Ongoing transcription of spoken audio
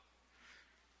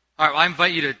All right, well, I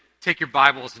invite you to take your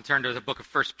Bibles and turn to the book of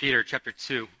 1 Peter chapter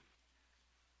 2.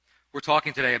 We're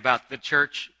talking today about the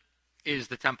church is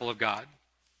the temple of God.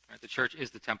 Right? The church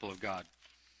is the temple of God.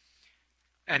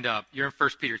 And you're in 1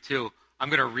 Peter 2. I'm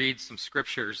going to read some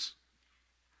scriptures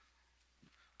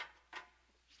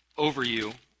over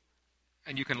you,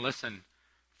 and you can listen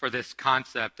for this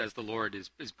concept as the Lord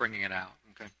is bringing it out.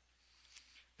 Okay.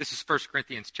 This is 1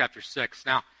 Corinthians chapter 6.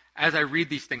 Now, as I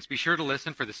read these things, be sure to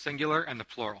listen for the singular and the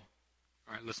plural.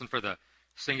 All right, listen for the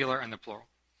singular and the plural.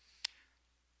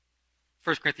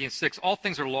 1 Corinthians 6, all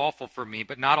things are lawful for me,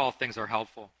 but not all things are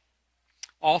helpful.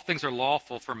 All things are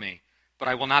lawful for me, but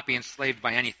I will not be enslaved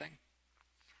by anything.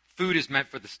 Food is meant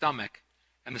for the stomach,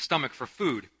 and the stomach for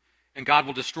food, and God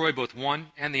will destroy both one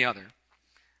and the other.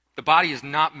 The body is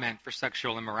not meant for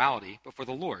sexual immorality, but for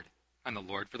the Lord, and the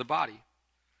Lord for the body.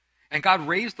 And God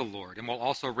raised the Lord, and will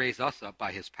also raise us up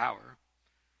by his power.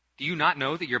 Do you not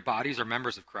know that your bodies are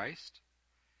members of Christ?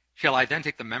 Shall I then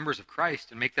take the members of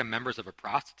Christ and make them members of a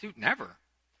prostitute? Never.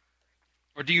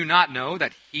 Or do you not know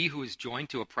that he who is joined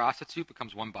to a prostitute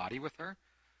becomes one body with her?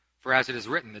 For as it is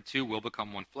written, the two will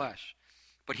become one flesh.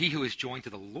 But he who is joined to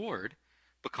the Lord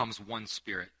becomes one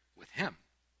spirit with him.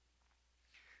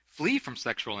 Flee from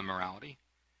sexual immorality.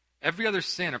 Every other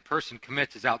sin a person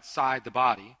commits is outside the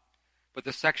body, but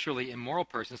the sexually immoral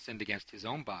person sinned against his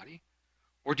own body.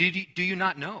 Or do you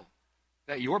not know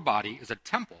that your body is a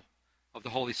temple of the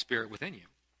Holy Spirit within you,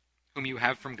 whom you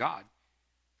have from God?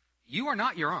 You are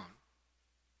not your own.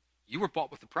 You were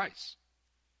bought with a price.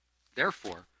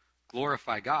 Therefore,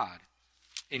 glorify God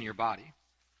in your body.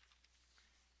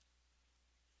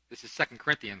 This is 2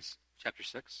 Corinthians chapter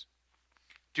 6.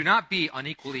 Do not be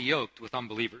unequally yoked with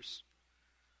unbelievers.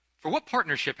 For what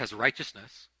partnership has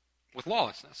righteousness with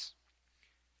lawlessness?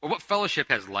 Or what fellowship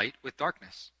has light with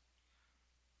darkness?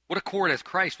 What accord has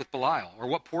Christ with Belial? Or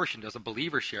what portion does a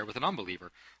believer share with an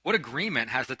unbeliever? What agreement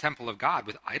has the temple of God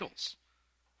with idols?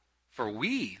 For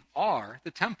we are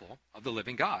the temple of the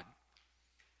living God.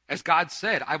 As God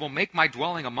said, I will make my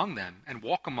dwelling among them and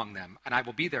walk among them, and I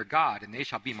will be their God, and they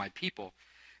shall be my people.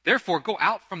 Therefore go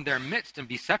out from their midst and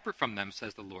be separate from them,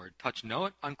 says the Lord. Touch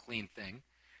no unclean thing.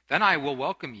 Then I will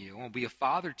welcome you and will be a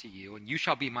father to you, and you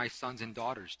shall be my sons and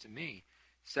daughters to me,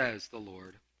 says the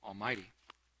Lord Almighty.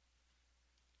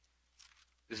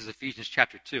 This is Ephesians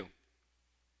chapter 2.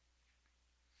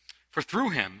 For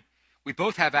through him we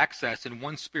both have access in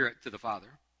one spirit to the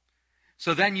Father.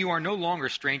 So then you are no longer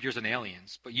strangers and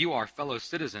aliens, but you are fellow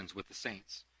citizens with the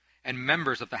saints and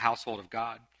members of the household of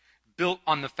God, built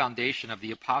on the foundation of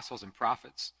the apostles and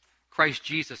prophets, Christ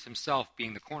Jesus himself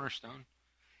being the cornerstone,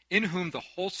 in whom the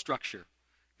whole structure,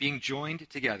 being joined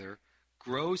together,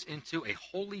 grows into a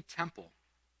holy temple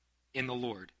in the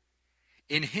Lord.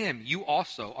 In him you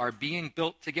also are being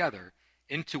built together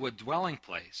into a dwelling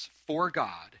place for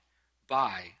God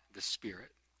by the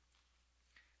Spirit.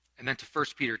 And then to 1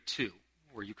 Peter 2,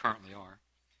 where you currently are,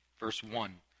 verse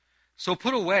 1. So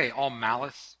put away all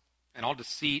malice and all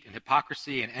deceit and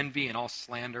hypocrisy and envy and all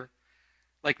slander.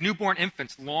 Like newborn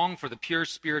infants, long for the pure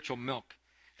spiritual milk,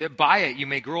 that by it you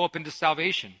may grow up into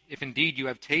salvation, if indeed you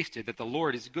have tasted that the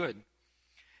Lord is good.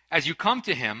 As you come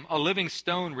to him, a living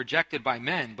stone rejected by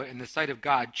men, but in the sight of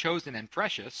God chosen and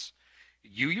precious,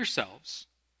 you yourselves,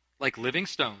 like living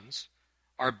stones,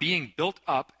 are being built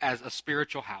up as a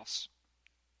spiritual house,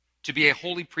 to be a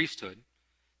holy priesthood,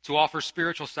 to offer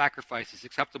spiritual sacrifices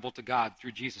acceptable to God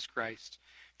through Jesus Christ.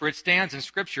 For it stands in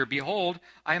Scripture, behold,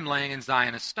 I am laying in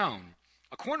Zion a stone,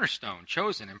 a cornerstone,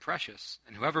 chosen and precious,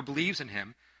 and whoever believes in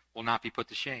him will not be put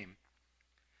to shame.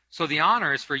 So the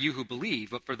honor is for you who believe,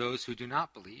 but for those who do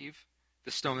not believe,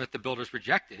 the stone that the builders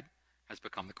rejected has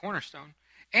become the cornerstone,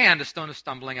 and a stone of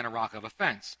stumbling and a rock of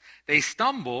offense. They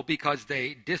stumble because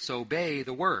they disobey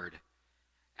the word,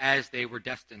 as they were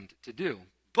destined to do.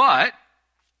 But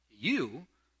you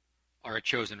are a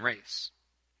chosen race.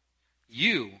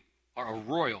 You are a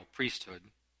royal priesthood.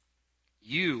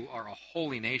 You are a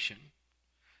holy nation.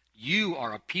 You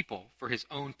are a people for his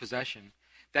own possession,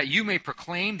 that you may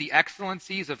proclaim the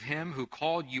excellencies of him who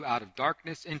called you out of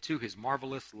darkness into his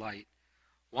marvelous light.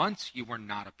 Once you were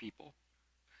not a people,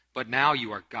 but now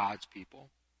you are God's people.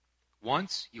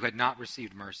 Once you had not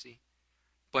received mercy,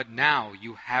 but now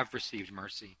you have received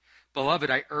mercy. Beloved,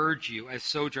 I urge you as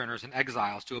sojourners and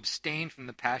exiles to abstain from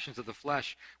the passions of the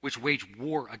flesh, which wage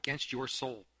war against your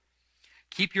soul.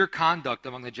 Keep your conduct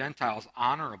among the Gentiles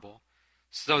honorable,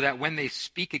 so that when they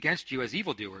speak against you as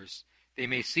evildoers, they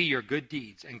may see your good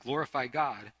deeds and glorify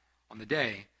God on the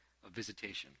day of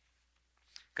visitation.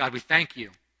 God, we thank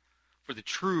you for the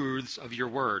truths of your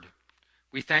word.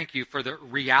 We thank you for the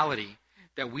reality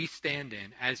that we stand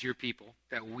in as your people,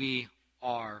 that we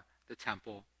are the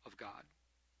temple of God.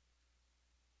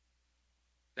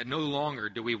 That no longer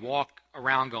do we walk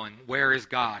around going, where is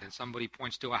God? And somebody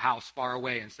points to a house far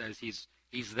away and says, he's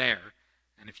there.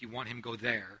 And if you want him, go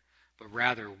there. But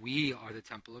rather, we are the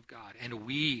temple of God. And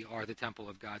we are the temple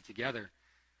of God together.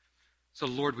 So,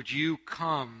 Lord, would you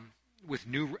come with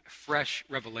new, fresh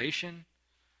revelation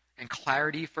and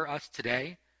clarity for us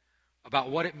today about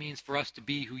what it means for us to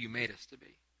be who you made us to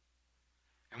be.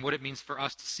 And what it means for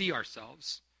us to see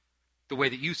ourselves the way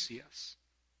that you see us.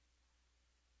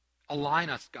 Align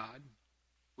us, God,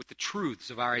 with the truths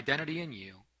of our identity in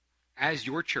you as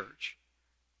your church,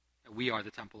 that we are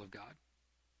the temple of God.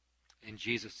 In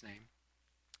Jesus' name,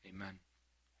 amen.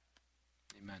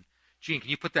 Amen. Gene, can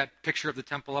you put that picture of the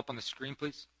temple up on the screen,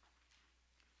 please?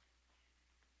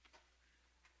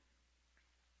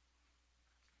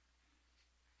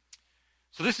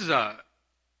 So this is a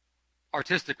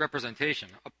artistic representation,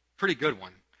 a pretty good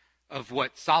one, of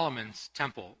what Solomon's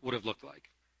temple would have looked like.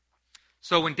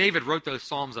 So when David wrote those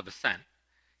Psalms of Ascent,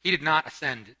 he did not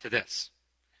ascend to this.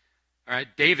 All right,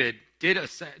 David did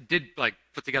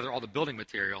put together all the building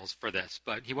materials for this,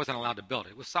 but he wasn't allowed to build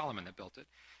it. It was Solomon that built it,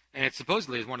 and it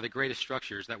supposedly is one of the greatest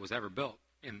structures that was ever built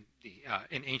in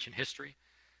ancient history.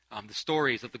 The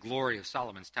stories of the glory of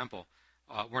Solomon's temple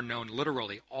were known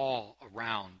literally all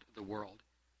around the world.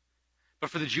 But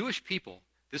for the Jewish people,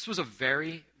 this was a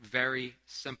very, very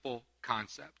simple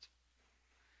concept.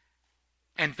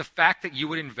 And the fact that you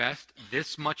would invest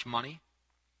this much money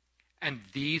and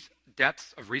these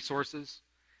depths of resources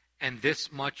and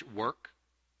this much work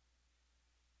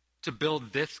to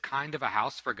build this kind of a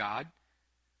house for God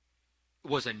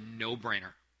was a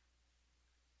no-brainer.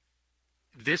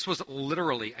 This was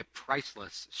literally a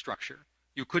priceless structure.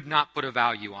 You could not put a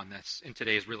value on this in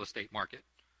today's real estate market.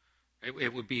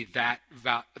 It would be that,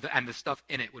 and the stuff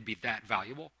in it would be that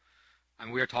valuable.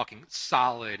 And we are talking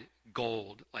solid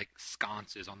gold, like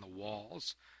sconces on the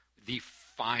walls, the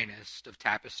finest of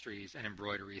tapestries and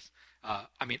embroideries.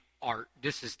 Art.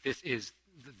 This is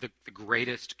the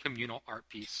greatest communal art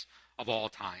piece of all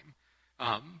time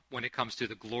when it comes to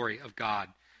the glory of God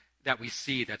that we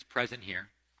see that's present here.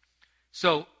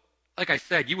 So, like I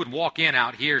said, you would walk in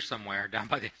out here somewhere down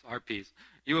by this art piece.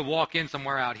 You would walk in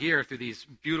somewhere out here through these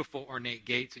beautiful ornate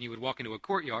gates, and you would walk into a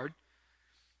courtyard.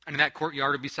 And in that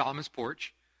courtyard would be Solomon's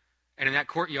porch. And in that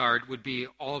courtyard would be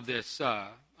all of this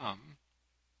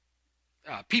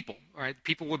people. Right?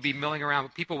 People would be milling around,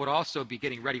 but people would also be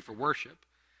getting ready for worship.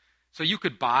 So you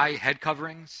could buy head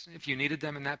coverings if you needed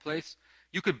them in that place.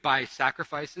 You could buy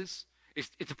sacrifices.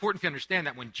 It's important to understand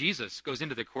that when Jesus goes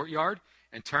into the courtyard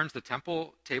and turns the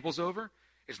temple tables over,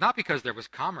 it's not because there was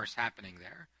commerce happening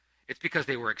there. It's because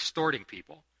they were extorting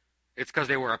people. It's because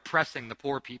they were oppressing the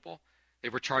poor people. They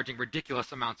were charging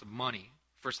ridiculous amounts of money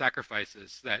for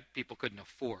sacrifices that people couldn't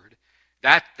afford.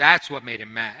 That's what made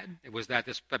him mad. It was that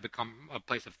this had become a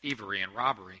place of thievery and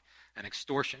robbery and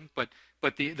extortion. But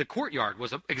the courtyard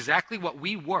was exactly what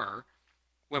we were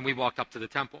when we walked up to the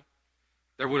temple.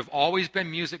 There would have always been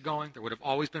music going. There would have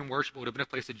always been worship. It would have been a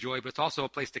place of joy, but it's also a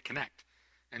place to connect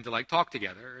and to talk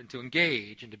together and to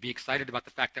engage and to be excited about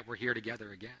the fact that we're here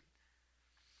together again.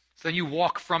 So then you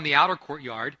walk from the outer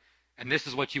courtyard, and this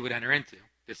is what you would enter into,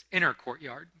 this inner court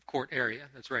area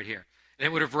that's right here. And it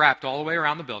would have wrapped all the way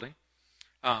around the building.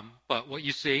 But what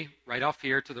you see right off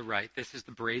here to the right, this is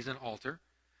the brazen altar,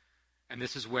 and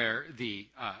this is where the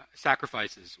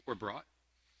sacrifices were brought.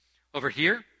 Over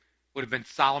here would have been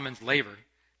Solomon's laver.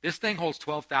 This thing holds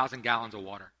 12,000 gallons of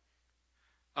water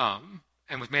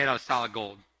and was made out of solid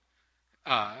gold.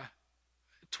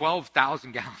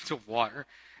 12,000 gallons of water.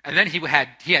 And then he had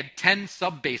 10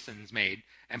 sub-basins made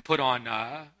and put on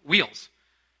wheels.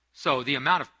 So the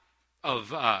amount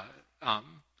of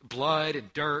blood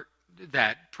and dirt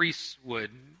that priests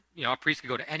would, a priest could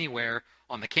go to anywhere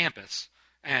on the campus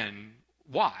and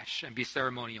wash and be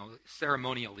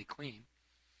ceremonially clean.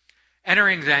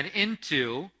 Entering then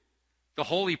into the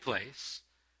holy place,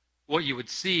 what you would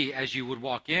see as you would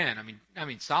walk in, I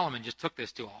mean, Solomon just took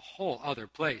this to a whole other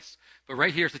place. But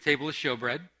right here's the table of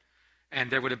showbread. And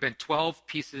there would have been 12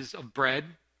 pieces of bread,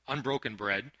 unbroken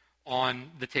bread,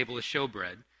 on the table of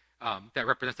showbread that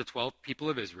represents the 12 people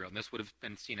of Israel. And this would have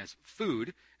been seen as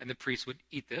food, and the priests would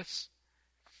eat this.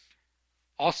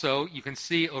 Also, you can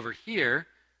see over here,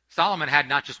 Solomon had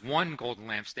not just one golden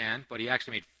lampstand, but he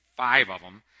actually made 5 of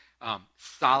them,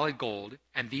 solid gold.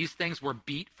 And these things were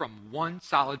beat from one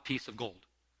solid piece of gold.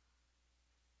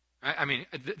 I mean,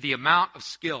 the amount of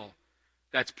skill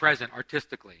that's present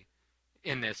artistically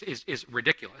in this is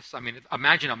ridiculous. I mean,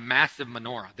 imagine a massive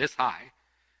menorah this high.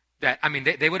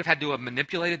 They would have had to have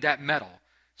manipulated that metal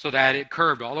so that it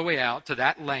curved all the way out to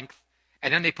that length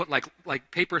And then they put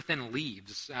like paper-thin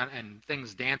leaves and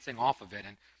things dancing off of it,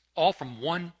 and all from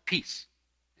one piece.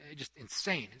 Just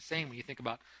insane when you think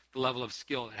about the level of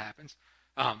skill that happens.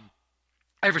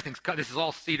 Everything's cut. This is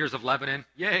all cedars of Lebanon.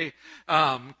 Yay.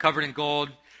 Covered in gold.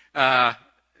 The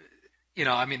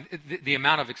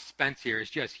amount of expense here is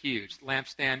just huge.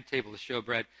 Lampstand, table of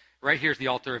showbread. Right here's the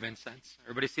altar of incense.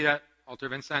 Everybody see that? Altar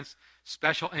of incense.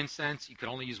 Special incense. You could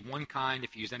only use one kind.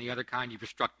 If you use any other kind, you were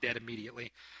struck dead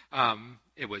immediately.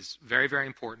 It was very, very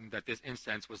important that this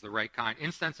incense was the right kind.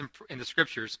 Incense in the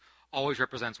scriptures always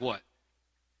represents what?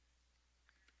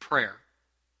 Prayer.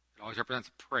 It always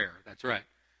represents prayer. That's right.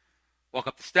 Walk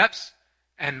up the steps,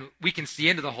 and we can see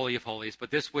into the Holy of Holies,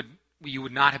 but you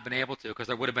would not have been able to, because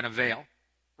there would have been a veil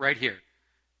right here.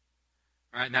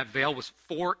 Right? And that veil was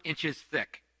 4 inches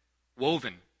thick,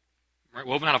 woven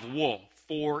out of wool,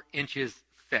 4 inches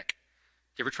thick.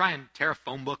 Did you ever try and tear a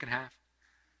phone book in half?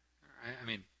 Right? I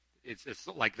mean, it's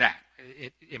like that.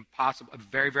 Impossible,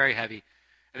 very, very heavy.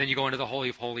 And then you go into the Holy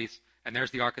of Holies, and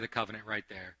there's the Ark of the Covenant right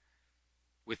there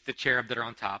with the cherub that are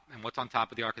on top. And what's on top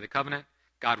of the Ark of the Covenant?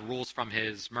 God rules from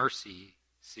his mercy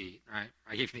seat, right?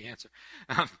 I gave you the answer.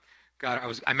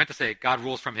 I meant to say God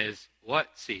rules from his what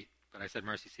seat? But I said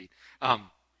mercy seat.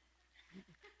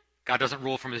 God doesn't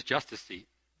rule from his justice seat.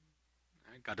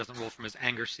 Right? God doesn't rule from his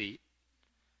anger seat.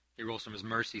 He rules from his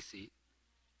mercy seat,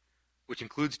 which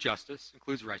includes justice,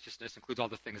 includes righteousness, includes all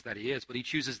the things that he is. But he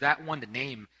chooses that one to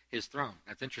name his throne.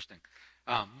 That's interesting.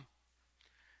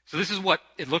 So this is what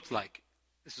it looked like.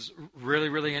 This is really,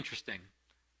 really interesting.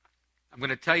 I'm going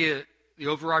to tell you the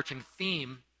overarching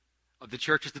theme of the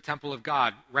church is the temple of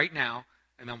God right now,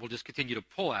 and then we'll just continue to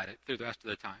pull at it through the rest of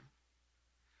the time.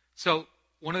 So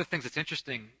one of the things that's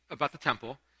interesting about the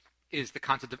temple is the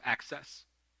concept of access.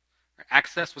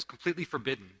 Access was completely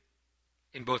forbidden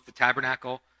in both the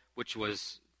tabernacle, which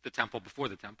was the temple before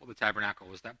the temple. The tabernacle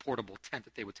was that portable tent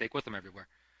that they would take with them everywhere.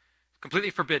 Completely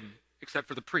forbidden, except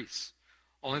for the priests.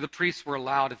 Only the priests were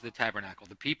allowed into the tabernacle.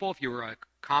 The people, if you were a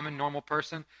common, normal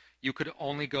person, you could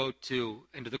only go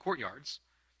into the courtyards.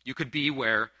 You could be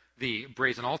where the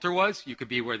brazen altar was. You could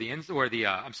be where the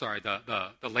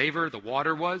laver, the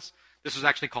water was. This was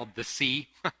actually called the sea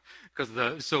because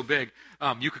it's so big.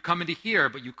 You could come into here,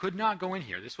 but you could not go in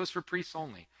here. This was for priests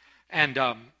only. And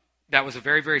that was a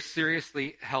very, very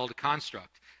seriously held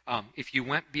construct. If you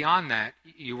went beyond that,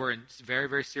 you were in very,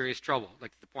 very serious trouble,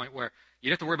 like to the point where you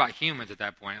didn't have to worry about humans at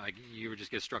that point. Like you would just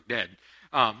get struck dead.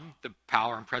 The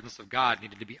power and presence of God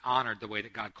needed to be honored the way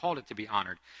that God called it to be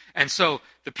honored. And so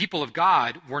the people of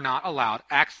God were not allowed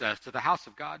access to the house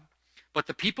of God. But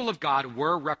the people of God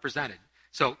were represented.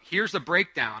 So here's a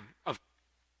breakdown of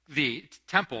the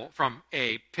temple from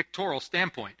a pictorial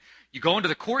standpoint. You go into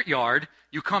the courtyard,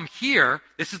 you come here,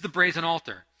 this is the brazen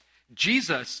altar.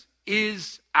 Jesus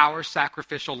is our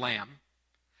sacrificial lamb.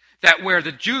 That where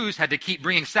the Jews had to keep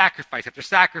bringing sacrifice after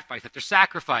sacrifice after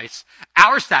sacrifice,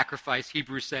 our sacrifice,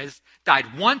 Hebrews says,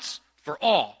 died once for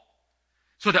all.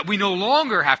 So that we no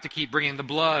longer have to keep bringing the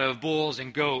blood of bulls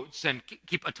and goats and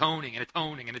keep atoning and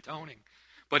atoning and atoning.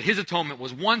 But his atonement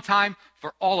was one time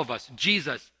for all of us.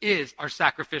 Jesus is our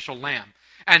sacrificial lamb.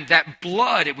 And that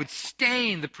blood, it would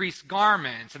stain the priest's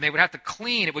garments, and they would have to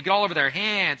clean. It would get all over their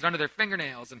hands and under their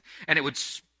fingernails, and it would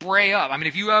spray up. I mean,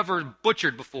 if you ever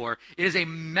butchered before, it is a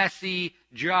messy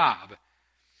job.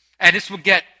 And this would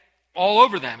get all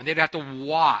over them, and they'd have to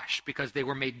wash because they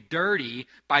were made dirty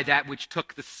by that which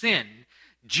took the sin.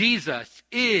 Jesus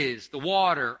is the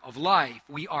water of life.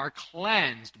 We are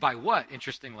cleansed by what,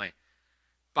 interestingly?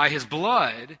 By his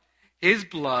blood. His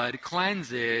blood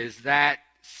cleanses that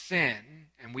sin,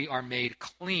 and we are made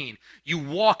clean. You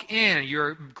walk in, and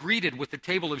you're greeted with the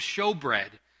table of showbread.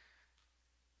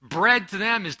 Bread to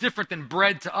them is different than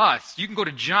bread to us. You can go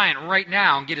to Giant right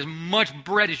now and get as much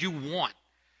bread as you want.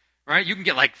 Right? You can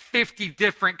get like 50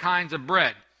 different kinds of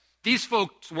bread. These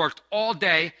folks worked all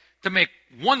day to make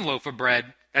one loaf of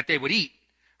bread that they would eat.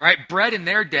 Right? Bread in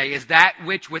their day is that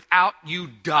which without you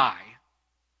die.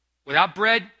 Without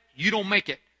bread, you don't make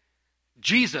it.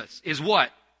 Jesus is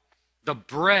what? The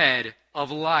bread of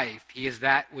life. He is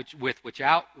that which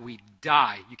without we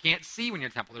die. You can't see when you're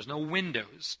in the temple. There's no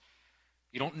windows.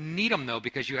 You don't need them, though,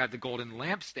 because you have the golden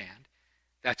lampstand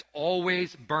that's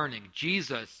always burning.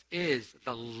 Jesus is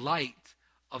the light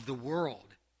of the world.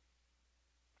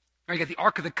 Right, you got the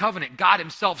Ark of the Covenant. God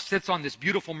himself sits on this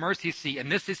beautiful mercy seat,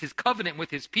 and this is his covenant with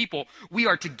his people. We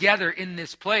are together in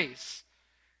this place.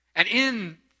 And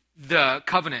in the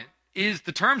covenant is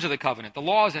the terms of the covenant. The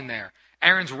law is in there.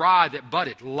 Aaron's rod that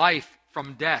budded, life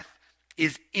from death,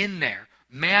 is in there.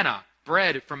 Manna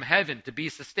bread from heaven to be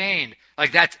sustained.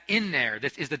 Like that's in there.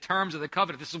 This is the terms of the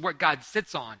covenant. This is what God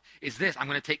sits on, is this. I'm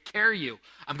going to take care of you.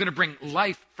 I'm going to bring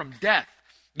life from death.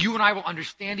 You and I will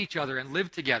understand each other and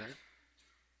live together.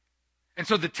 And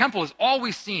so the temple is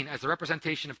always seen as the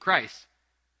representation of Christ.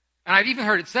 And I've even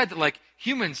heard it said that like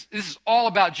humans, this is all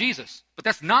about Jesus. But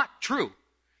that's not true.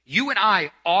 You and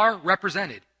I are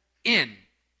represented in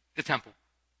the temple.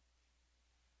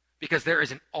 Because there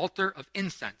is an altar of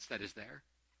incense that is there.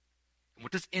 And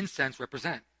what does incense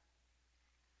represent?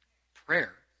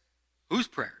 Prayer. Whose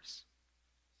prayers?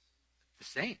 The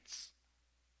saints.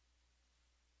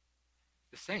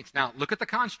 The saints. Now, look at the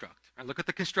construct. Right? Look at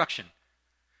the construction.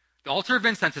 The altar of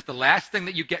incense is the last thing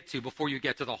that you get to before you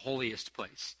get to the holiest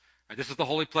place. Right? This is the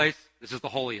holy place. This is the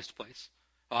holiest place.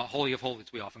 Holy of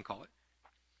holies, we often call it.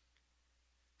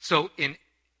 So in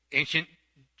ancient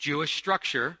Jewish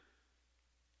structure,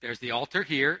 there's the altar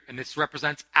here, and this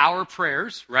represents our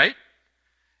prayers, right?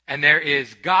 And there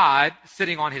is God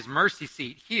sitting on his mercy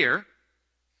seat here.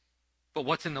 But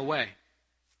what's in the way?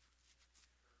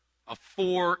 A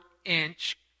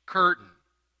 4-inch curtain.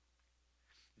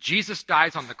 Jesus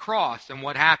dies on the cross, and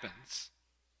what happens?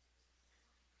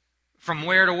 From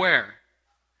where to where?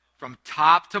 From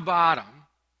top to bottom.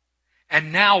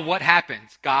 And now what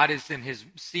happens? God is in his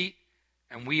seat,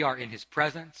 and we are in his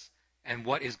presence, and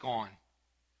what is gone?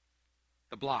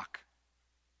 The block.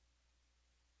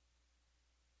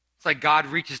 It's like God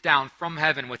reaches down from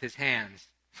heaven with his hands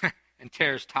and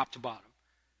tears top to bottom.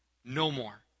 No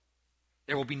more.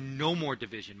 There will be no more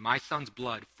division. My son's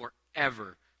blood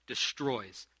forever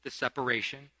destroys the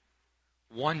separation.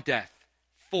 One death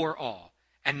for all.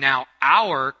 And now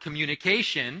our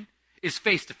communication is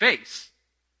face to face.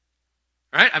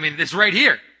 Right? I mean, it's right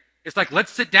here. It's like,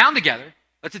 let's sit down together.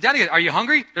 Let's sit down together. Are you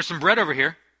hungry? There's some bread over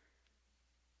here.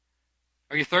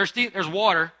 Are you thirsty? There's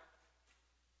water.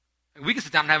 We can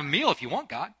sit down and have a meal if you want,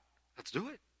 God. Let's do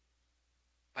it.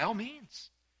 By all means.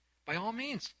 By all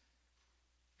means.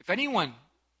 If anyone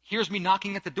hears me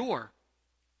knocking at the door,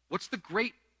 what's the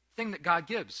great thing that God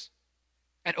gives?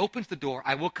 And opens the door.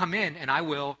 I will come in and I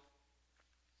will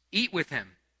eat with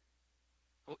him.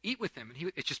 I will eat with him.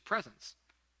 And it's just presence.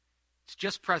 It's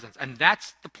just presence. And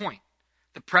that's the point.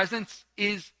 The presence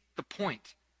is the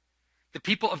point. The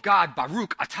people of God,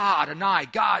 Baruch, Atah, Adonai,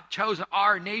 God chose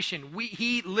our nation.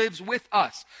 He lives with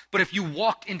us. But if you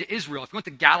walked into Israel, if you went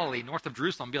to Galilee, north of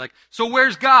Jerusalem, be like, so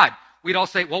where's God? We'd all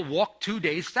say, well, walk 2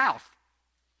 days south.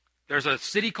 There's a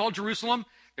city called Jerusalem.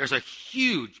 There's a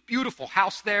huge, beautiful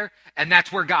house there, and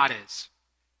that's where God is.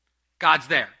 God's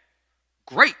there.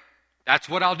 Great. That's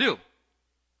what I'll do.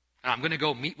 And I'm going to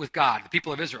go meet with God, the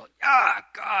people of Israel.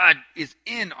 God is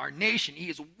in our nation. He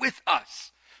is with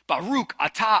us. Baruch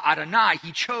atah Adonai,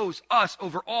 he chose us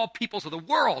over all peoples of the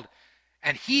world,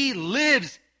 and he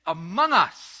lives among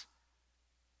us.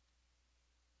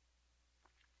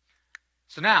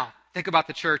 So now, think about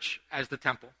the church as the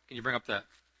temple. Can you bring up the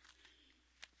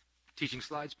teaching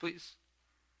slides, please?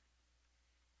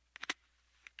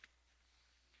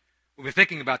 We've been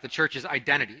thinking about the church's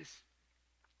identities.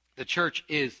 The church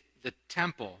is the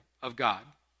temple of God.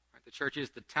 Right? The church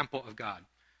is the temple of God.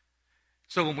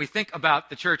 So when we think about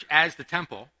the church as the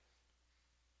temple,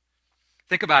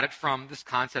 think about it from this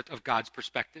concept of God's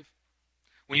perspective.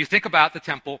 When you think about the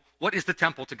temple, what is the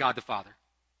temple to God the Father?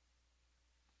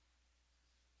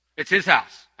 It's his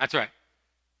house. That's right.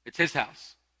 It's his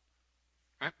house.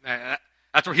 Right?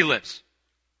 That's where he lives.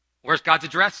 Where's God's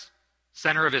address?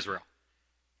 Center of Israel.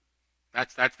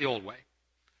 That's the old way.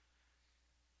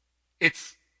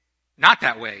 It's not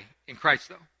that way in Christ,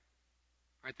 though.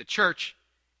 Right? The church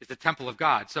is the temple of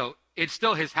God. So it's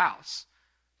still his house,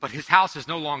 but his house is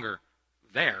no longer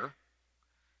there.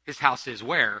 His house is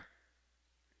where?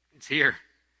 It's here.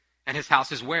 And his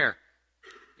house is where?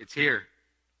 It's here.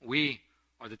 We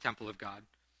are the temple of God.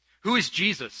 Who is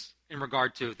Jesus in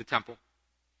regard to the temple?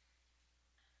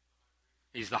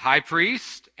 He's the high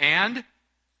priest and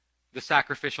the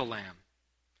sacrificial lamb.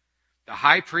 The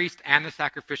high priest and the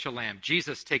sacrificial lamb.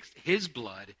 Jesus takes his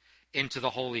blood into the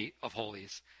Holy of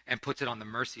Holies and puts it on the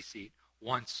mercy seat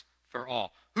once for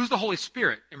all. Who's the Holy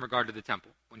Spirit in regard to the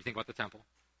temple when you think about the temple?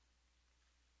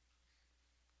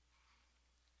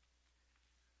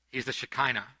 He's the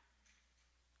Shekinah.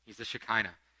 He's the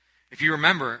Shekinah. If you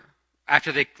remember,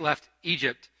 after they left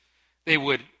Egypt, they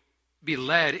would be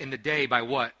led in the day by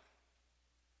what?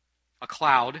 A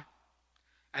cloud.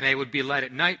 And they would be led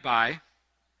at night by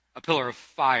a pillar of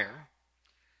fire.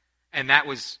 And that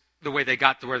was the way they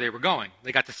got to where they were going.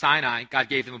 They got to Sinai. God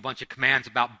gave them a bunch of commands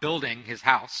about building his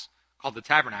house, called the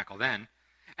tabernacle then.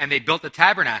 And they built the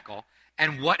tabernacle.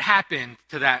 And what happened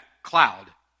to that cloud?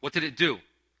 What did it do?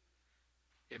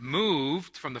 It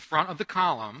moved from the front of the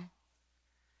column,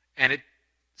 and it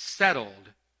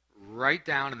settled right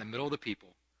down in the middle of the people,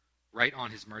 right on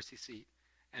his mercy seat.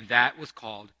 And that was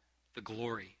called the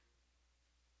glory.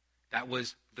 That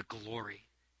was the glory.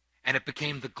 And it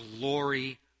became the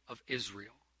glory of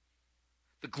Israel.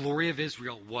 The glory of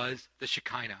Israel was the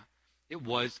Shekinah. It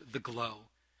was the glow.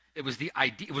 It was the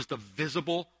idea, it was the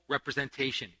visible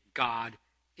representation. God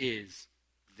is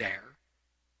there.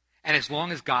 And as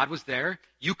long as God was there,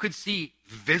 you could see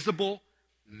visible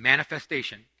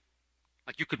manifestation.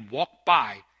 Like you could walk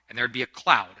by and there'd be a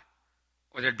cloud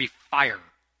or there'd be fire.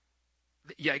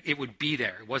 Yeah, it would be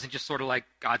there. It wasn't just sort of like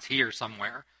God's here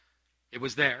somewhere. It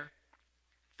was there.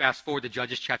 Fast forward to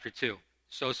Judges chapter 2.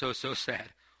 So sad.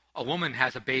 A woman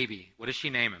has a baby. What does she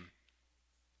name him?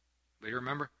 Do you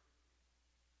remember?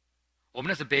 A woman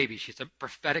has a baby. She's a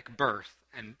prophetic birth,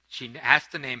 and she has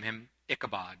to name him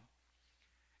Ichabod.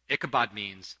 Ichabod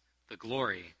means the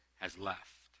glory has left.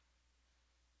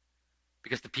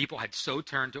 Because the people had so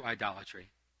turned to idolatry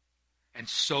and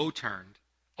so turned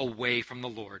away from the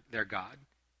Lord, their God,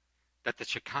 that the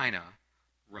Shekinah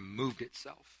removed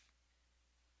itself.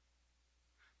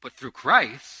 But through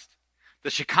Christ, the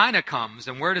Shekinah comes,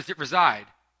 and where does it reside?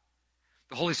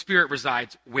 The Holy Spirit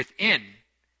resides within.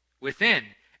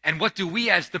 And what do we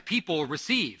as the people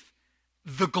receive?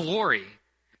 The glory.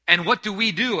 And what do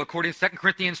we do according to 2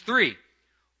 Corinthians 3?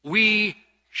 We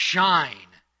shine.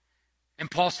 And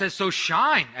Paul says, so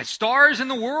shine as stars in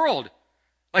the world.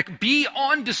 Like be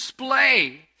on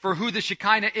display for who the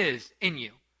Shekinah is in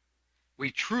you. We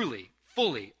truly,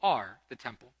 fully are the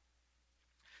temple.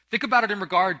 Think about it in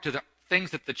regard to the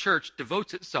things that the church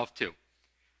devotes itself to.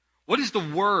 What is the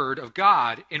word of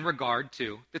God in regard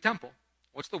to the temple?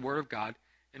 What's the word of God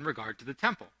in regard to the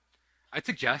temple? I'd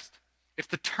suggest it's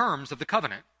the terms of the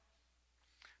covenant.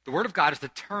 The word of God is the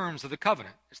terms of the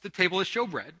covenant. It's the table of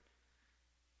showbread.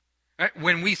 Right?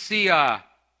 When we see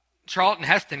Charlton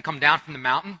Heston come down from the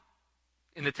mountain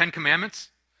in the 10 Commandments,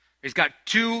 he's got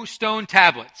 2 stone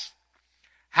tablets.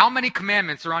 How many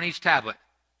commandments are on each tablet?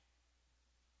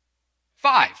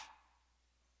 5.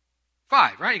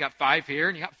 5, right? You got 5 here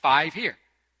and you got 5 here.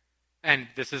 And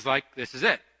this is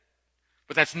it.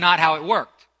 But that's not how it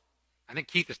worked. I think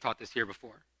Keith has taught this here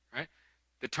before, right?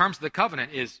 The terms of the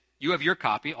covenant is you have your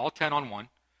copy, all 10 on one.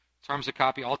 Terms of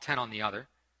copy, all 10 on the other.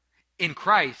 In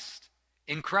Christ,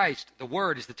 the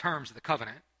word is the terms of the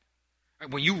covenant.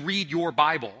 Right? When you read your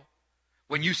Bible,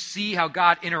 when you see how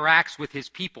God interacts with his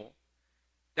people,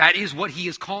 that is what he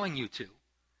is calling you to.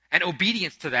 And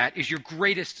obedience to that is your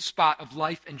greatest spot of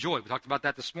life and joy. We talked about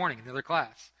that this morning in the other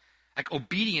class. Like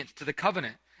obedience to the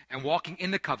covenant and walking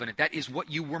in the covenant, that is what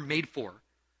you were made for.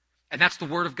 And that's the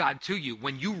word of God to you.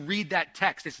 When you read that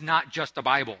text, it's not just a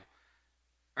Bible.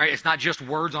 Right? It's not just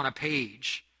words on a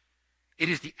page. It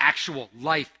is the actual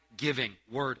life-giving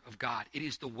word of God. It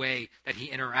is the way that he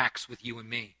interacts with you and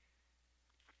me.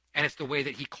 And it's the way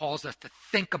that he calls us to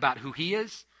think about who he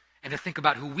is and to think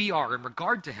about who we are in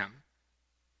regard to him.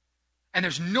 And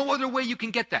there's no other way you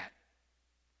can get that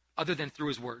other than through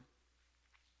his word.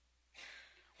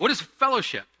 What is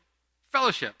fellowship?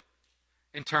 Fellowship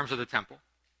in terms of the temple.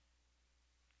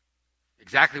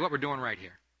 Exactly what we're doing right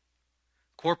here.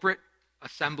 Corporate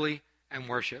assembly and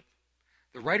worship.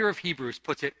 The writer of Hebrews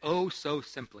puts it oh so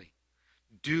simply.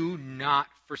 Do not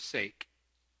forsake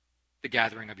the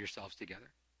gathering of yourselves together.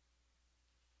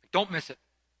 Don't miss it.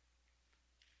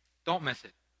 Don't miss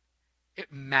it.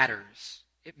 It matters.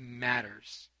 It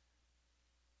matters.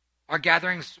 Our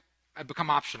gatherings have become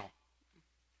optional.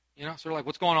 You know, sort of like,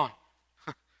 what's going on?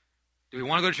 Do we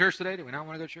want to go to church today? Do we not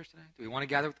want to go to church today? Do we want to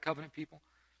gather with the covenant people?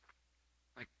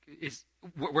 Like,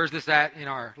 where's this at in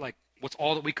our, like, what's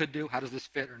all that we could do? How does this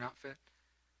fit or not fit?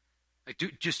 Like,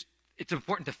 it's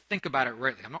important to think about it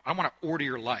rightly. I don't want to order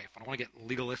your life. I don't want to get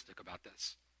legalistic about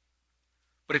this.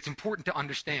 But it's important to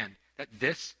understand that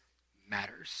this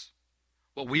matters.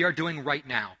 What we are doing right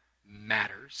now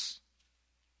matters.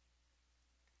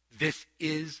 This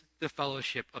is the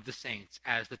fellowship of the saints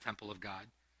as the temple of God,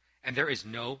 and there is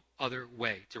no other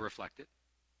way to reflect it.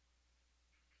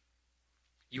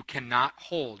 You cannot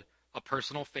hold a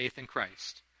personal faith in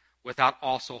Christ without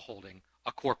also holding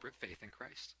a corporate faith in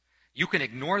Christ. You can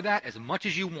ignore that as much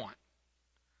as you want,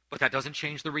 but that doesn't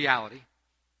change the reality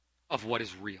of what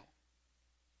is real.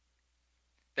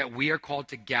 That we are called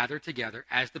to gather together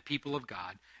as the people of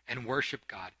God and worship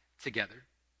God together.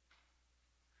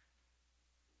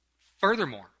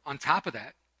 Furthermore, on top of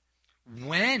that,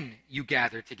 when you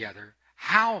gather together,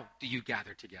 how do you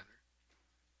gather together?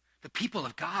 the people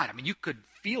of God. I mean, you could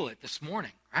feel it this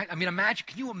morning, right? I mean,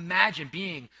 can you imagine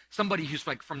being somebody who's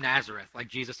like from Nazareth, like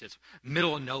Jesus is,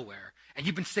 middle of nowhere, and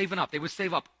you've been saving up. They would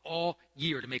save up all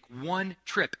year to make one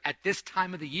trip at this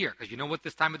time of the year, because you know what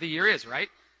this time of the year is, right?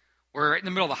 We're right in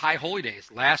the middle of the high holy days.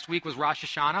 Last week was Rosh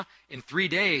Hashanah. In 3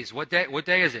 days, what day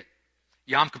is it?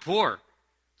 Yom Kippur.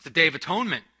 It's the Day of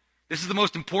Atonement. This is the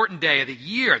most important day of the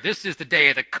year. This is the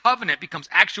day the covenant becomes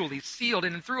actually sealed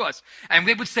in and through us. And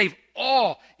they would save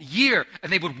all year, and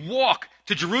they would walk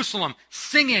to Jerusalem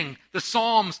singing the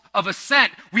Psalms of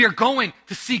Ascent. We are going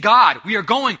to see God. We are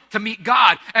going to meet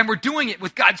God, and we're doing it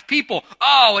with God's people.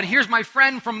 Oh, and here's my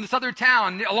friend from this other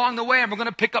town along the way, and we're going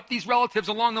to pick up these relatives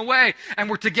along the way, and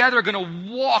we're together going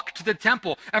to walk to the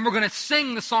temple, and we're going to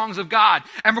sing the songs of God,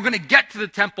 and we're going to get to the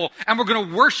temple, and we're going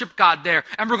to worship God there,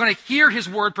 and we're going to hear his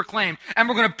word proclaimed, and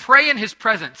we're going to pray in his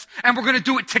presence, and we're going to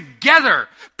do it together.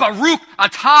 Baruch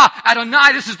atah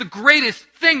Adonai. This is the greatest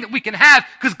thing that we can have,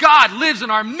 because God lives in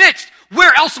our midst.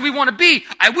 Where else do we want to be?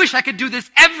 I wish I could do this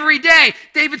every day.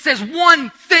 David says,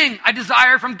 one thing I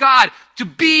desire from God, to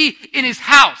be in his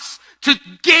house, to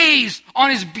gaze on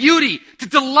his beauty, to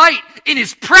delight in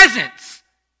his presence.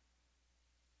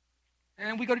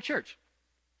 And we go to church.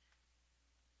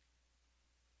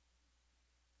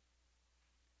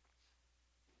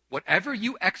 Whatever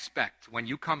you expect when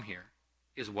you come here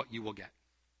is what you will get.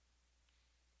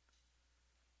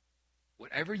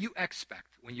 Whatever you expect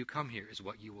when you come here is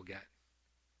what you will get.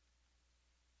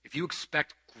 If you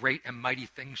expect great and mighty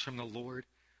things from the Lord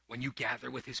when you gather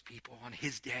with his people on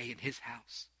his day in his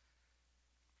house,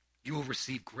 you will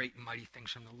receive great and mighty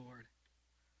things from the Lord.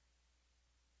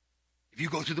 If you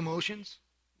go through the motions,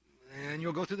 then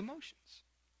you'll go through the motions.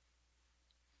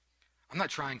 I'm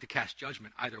not trying to cast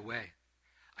judgment either way.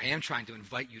 I am trying to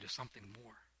invite you to something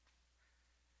more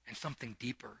and something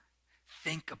deeper.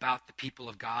 Think about the people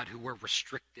of God who were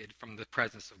restricted from the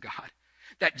presence of God.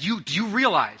 Do you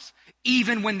realize,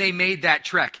 even when they made that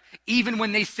trek, even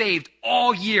when they saved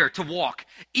all year to walk,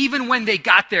 even when they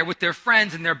got there with their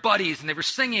friends and their buddies and they were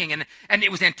singing and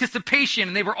it was anticipation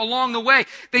and they were along the way,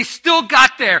 they still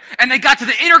got there and they got to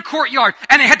the inner courtyard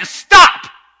and they had to stop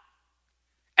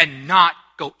and not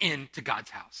go into God's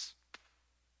house.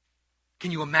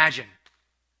 Can you imagine?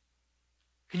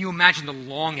 Can you imagine the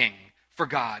longing for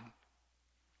God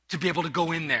to be able to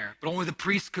go in there, but only the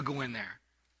priest could go in there?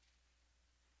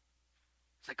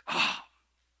 It's like, oh,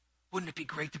 wouldn't it be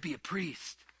great to be a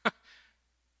priest?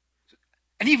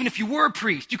 And even if you were a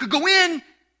priest, you could go in,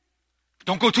 but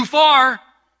don't go too far.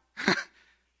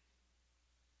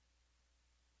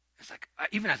 It's like,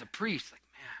 even as a priest, like,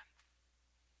 man,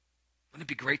 wouldn't it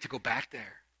be great to go back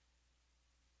there?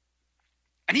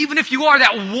 And even if you are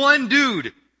that one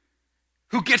dude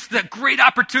who gets that great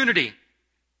opportunity,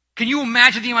 can you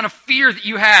imagine the amount of fear that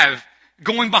you have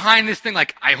going behind this thing?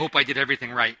 Like, I hope I did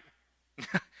everything right.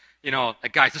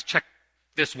 Like, guys, let's check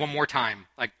this one more time.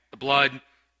 Like, the blood,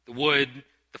 the wood,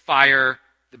 the fire,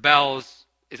 the bells.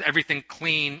 Is everything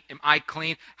clean? Am I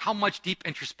clean? How much deep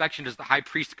introspection does the high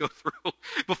priest go through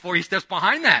before he steps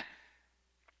behind that?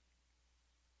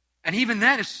 And even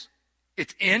then,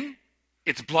 it's in,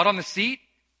 it's blood on the seat,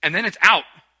 and then it's out.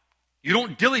 You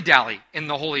don't dilly-dally in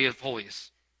the Holy of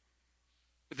Holies.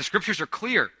 But the scriptures are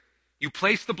clear. You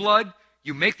place the blood,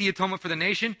 you make the atonement for the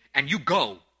nation, and you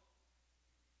go.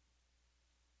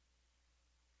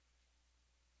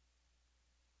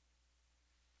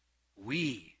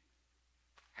 We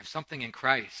have something in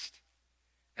Christ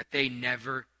that they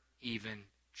never even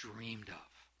dreamed of.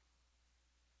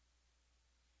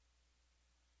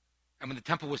 And when the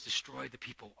temple was destroyed, the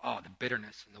people, the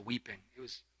bitterness and the weeping. It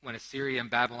was when Assyria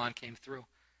and Babylon came through.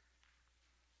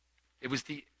 It was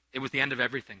the end of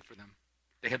everything for them.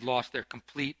 They had lost their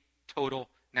complete, total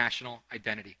national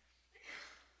identity.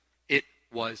 It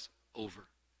was over.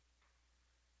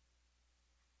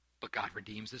 But God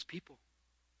redeems his people.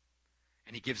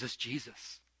 And he gives us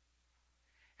Jesus.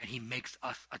 And he makes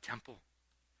us a temple.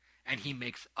 And he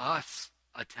makes us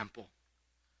a temple.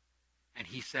 And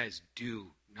he says, do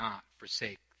not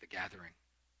forsake the gathering.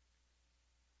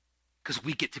 Because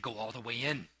we get to go all the way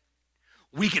in.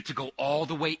 We get to go all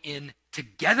the way in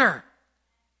together.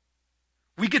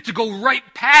 We get to go right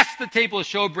past the table of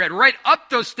showbread, right up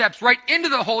those steps, right into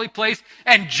the holy place,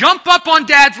 and jump up on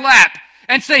Dad's lap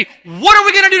and say, what are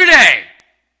we going to do today?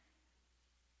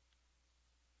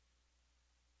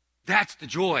 That's the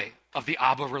joy of the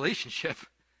Abba relationship.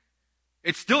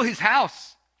 It's still his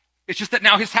house. It's just that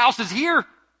now his house is here.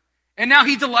 And now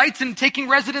he delights in taking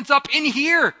residence up in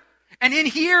here and in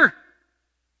here.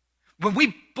 When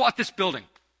we bought this building,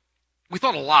 we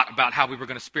thought a lot about how we were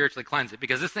going to spiritually cleanse it,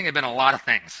 because this thing had been a lot of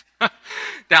things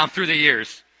down through the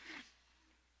years.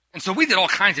 And so we did all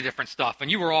kinds of different stuff,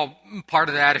 and you were all part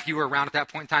of that. If you were around at that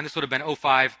point in time, this would have been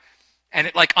 '05. And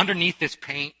it, like, underneath this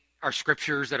paint are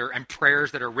scriptures that are, and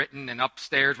prayers that are written, and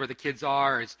upstairs where the kids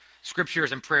are is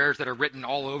scriptures and prayers that are written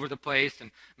all over the place.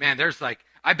 And man, there's like,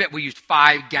 I bet we used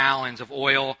 5 gallons of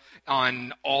oil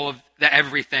on all of the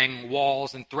everything,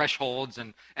 walls and thresholds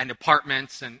and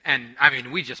apartments. And I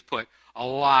mean, we just put a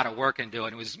lot of work into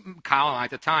it. It was Kyle and I at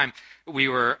the time, we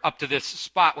were up to this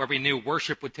spot where we knew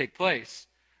worship would take place.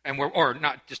 And or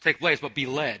not just take place, but be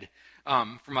led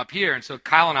from up here. And so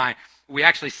Kyle and I, we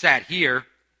actually sat here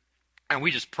and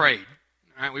we just prayed.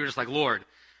 Right? We were just like, Lord,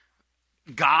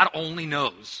 God only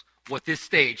knows what this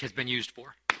stage has been used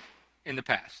for in the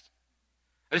past.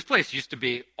 This place used to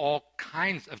be all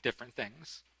kinds of different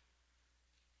things,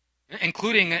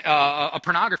 including a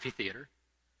pornography theater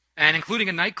and including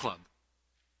a nightclub.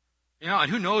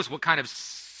 And who knows what kind of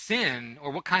sin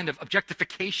or what kind of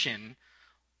objectification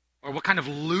or what kind of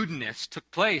lewdness took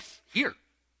place here.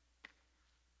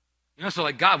 So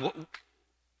like, God,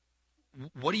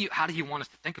 how do you want us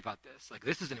to think about this? Like,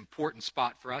 this is an important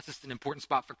spot for us. This is an important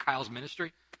spot for Kyle's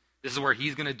ministry. This is where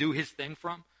he's going to do his thing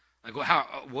from. Like,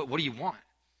 what do you want?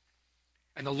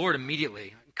 And the Lord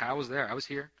immediately, Kyle was there, I was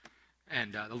here,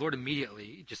 and the Lord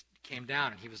immediately just came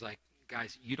down and he was like,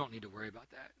 guys, you don't need to worry about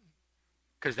that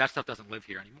because that stuff doesn't live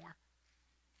here anymore.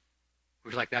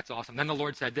 We were like, that's awesome. Then the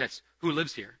Lord said this, who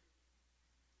lives here?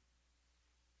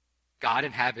 God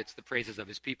inhabits the praises of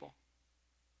his people.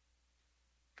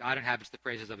 God inhabits the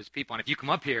praises of his people. And if you come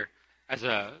up here as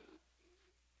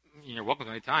you're welcome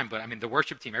any time, but I mean, the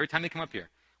worship team, every time they come up here,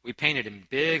 we painted in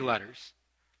big letters,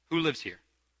 who lives here?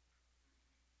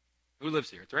 Who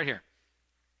lives here? It's right here.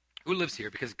 Who lives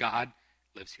here? Because God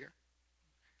lives here.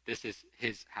 This is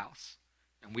his house,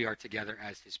 and we are together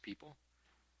as his people.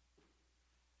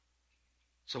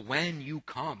 So when you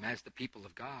come as the people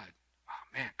of God,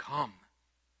 oh man, come.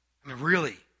 I mean,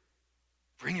 really,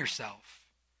 bring yourself.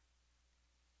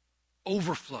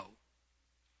 Overflow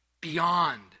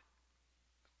beyond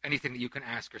anything that you can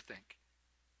ask or think.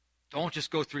 Don't just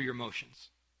go through your motions.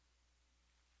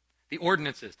 The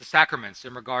ordinances, the sacraments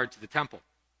in regard to the temple.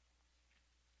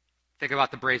 Think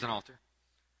about the brazen altar.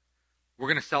 We're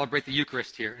going to celebrate the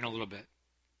Eucharist here in a little bit.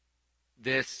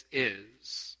 This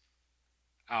is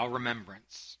our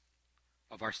remembrance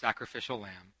of our sacrificial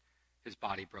lamb, his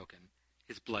body broken,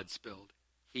 his blood spilled.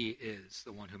 He is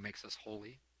the one who makes us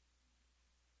holy.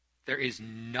 There is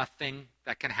nothing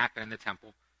that can happen in the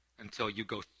temple until you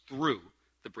go through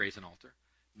the brazen altar.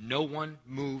 No one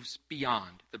moves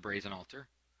beyond the brazen altar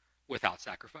without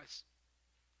sacrifice.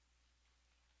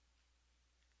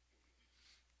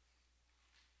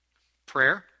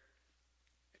 Prayer,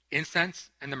 incense,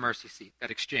 and the mercy seat,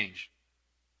 that exchange,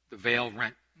 the veil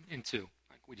rent in two.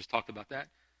 Like we just talked about that.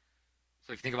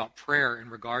 So if you think about prayer in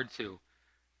regard to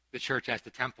the church as the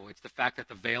temple, it's the fact that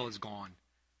the veil is gone.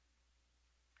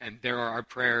 And there are our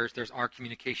prayers, there's our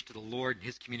communication to the Lord and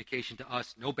his communication to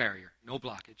us. No barrier, no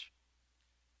blockage.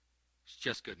 It's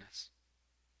just goodness,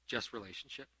 just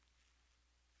relationship.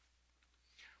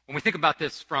 When we think about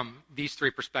this from these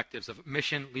 3 perspectives of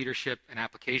mission, leadership, and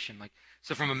application,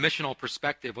 so from a missional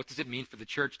perspective, what does it mean for the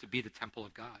church to be the temple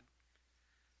of God?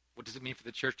 What does it mean for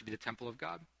the church to be the temple of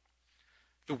God?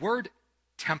 The word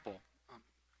temple, am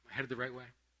I headed the right way?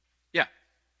 Yeah.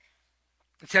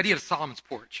 It's the idea of Solomon's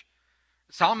porch.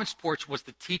 Solomon's porch was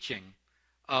the teaching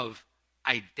of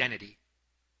identity.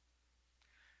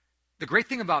 The great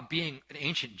thing about being an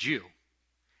ancient Jew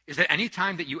is that any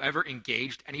time that you ever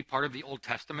engaged any part of the Old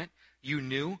Testament, you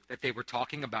knew that they were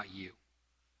talking about you.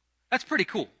 That's pretty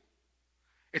cool.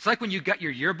 It's like when you got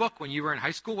your yearbook when you were in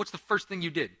high school, what's the first thing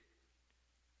you did?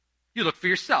 You look for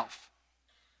yourself.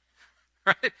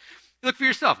 Right? You look for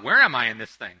yourself. Where am I in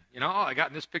this thing? I got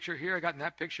in this picture here, I got in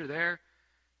that picture there.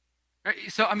 Right?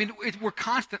 So, I mean, we're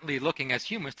constantly looking as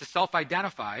humans to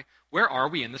self-identify, where are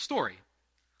we in the story?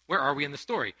 Where are we in the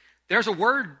story? There's a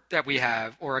word that we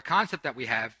have, or a concept that we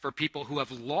have, for people who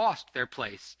have lost their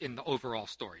place in the overall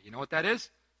story. You know what that is?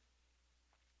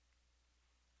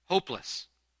 Hopeless.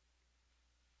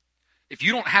 If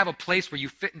you don't have a place where you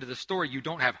fit into the story, you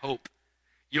don't have hope.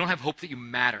 You don't have hope that you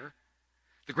matter.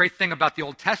 The great thing about the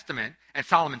Old Testament and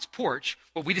Solomon's porch,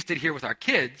 what we just did here with our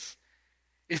kids,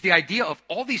 is the idea of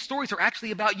all these stories are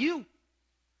actually about you.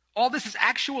 All this is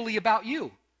actually about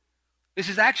you. This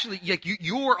is actually,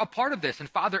 you're a part of this. And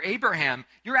Father Abraham,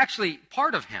 you're actually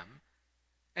part of him.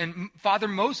 And Father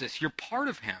Moses, you're part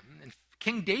of him. And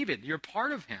King David, you're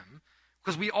part of him.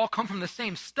 Because we all come from the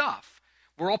same stuff.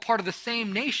 We're all part of the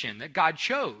same nation that God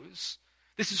chose.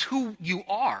 This is who you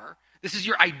are. This is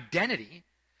your identity.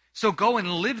 So go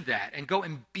and live that and go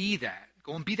and be that.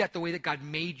 Go and be that the way that God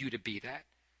made you to be that.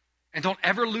 And don't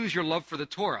ever lose your love for the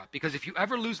Torah, because if you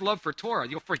ever lose love for Torah,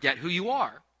 you'll forget who you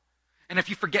are. And if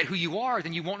you forget who you are,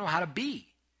 then you won't know how to be.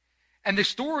 And the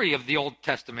story of the Old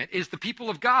Testament is the people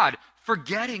of God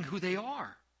forgetting who they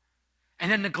are and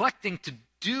then neglecting to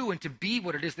do and to be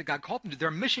what it is that God called them to.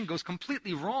 Their mission goes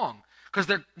completely wrong because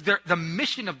the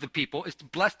mission of the people is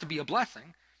to be a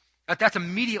blessing. That's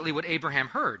immediately what Abraham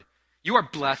heard. You are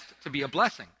blessed to be a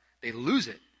blessing. They lose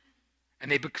it, and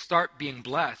they start being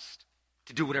blessed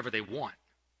to do whatever they want.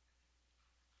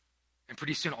 And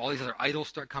pretty soon all these other idols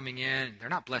start coming in. They're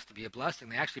not blessed to be a blessing.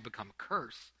 They actually become a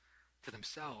curse to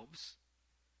themselves.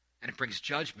 And it brings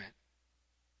judgment.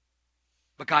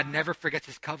 But God never forgets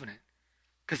his covenant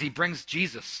because he brings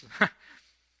Jesus.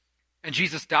 And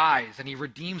Jesus dies and he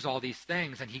redeems all these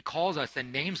things and he calls us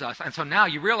and names us. And so now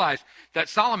you realize that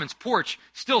Solomon's porch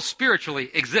still spiritually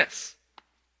exists.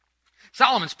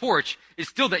 Solomon's porch is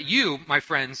still that you, my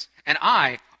friends, and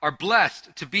I are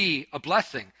blessed to be a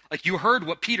blessing. Like you heard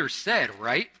what Peter said,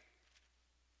 right?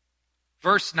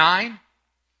 Verse 9,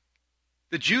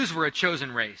 the Jews were a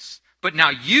chosen race, but now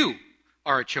you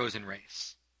are a chosen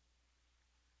race.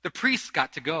 The priests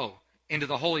got to go into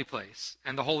the holy place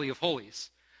and the Holy of Holies.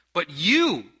 But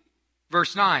you,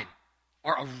 verse 9,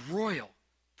 are a royal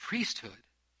priesthood.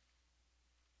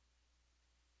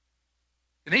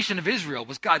 The nation of Israel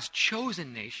was God's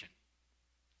chosen nation.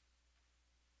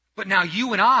 But now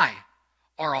you and I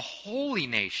are a holy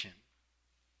nation.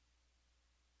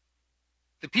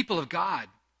 The people of God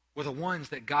were the ones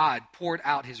that God poured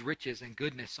out his riches and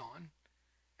goodness on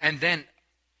and then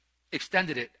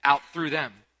extended it out through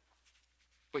them.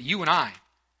 But you and I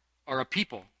are a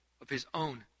people of his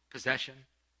own possession.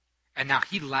 And now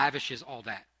he lavishes all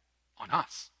that on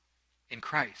us in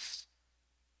Christ.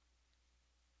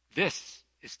 This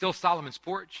is still Solomon's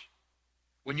porch.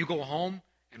 When you go home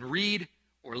and read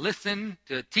or listen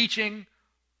to teaching,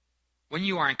 when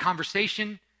you are in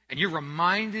conversation and you're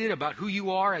reminded about who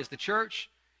you are as the church,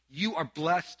 you are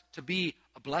blessed to be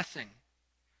a blessing.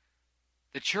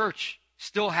 The church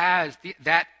still has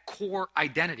that core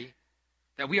identity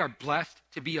that we are blessed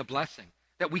to be a blessing,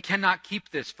 that we cannot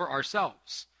keep this for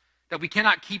ourselves, that we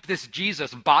cannot keep this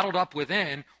Jesus bottled up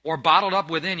within or bottled up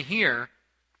within here.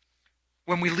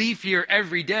 When we leave here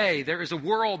every day, there is a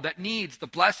world that needs the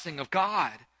blessing of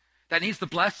God, that needs the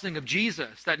blessing of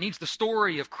Jesus, that needs the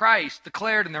story of Christ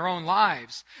declared in their own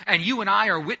lives. And you and I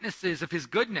are witnesses of his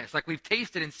goodness, like we've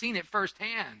tasted and seen it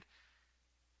firsthand.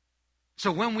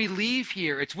 So when we leave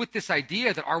here, it's with this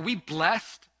idea that are we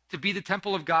blessed to be the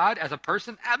temple of God as a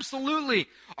person? Absolutely.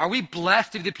 Are we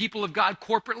blessed to be the people of God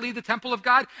corporately, the temple of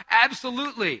God?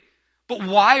 Absolutely. But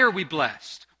why are we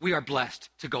blessed? We are blessed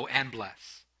to go and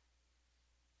bless.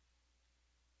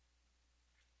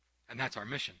 And that's our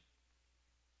mission.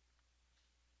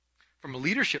 From a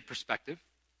leadership perspective,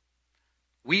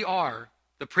 we are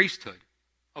the priesthood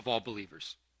of all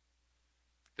believers.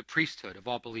 The priesthood of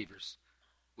all believers.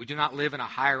 We do not live in a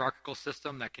hierarchical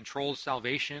system that controls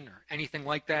salvation or anything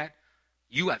like that.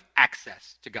 You have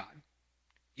access to God.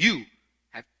 You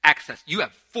have access. You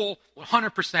have full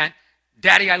 100%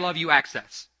 Daddy, I love you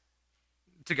access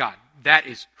to God. That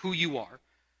is who you are.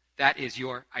 That is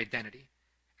your identity.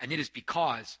 And it is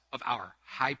because of our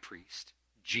high priest,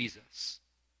 Jesus,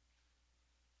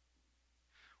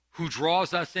 who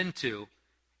draws us into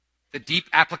the deep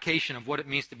application of what it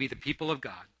means to be the people of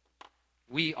God.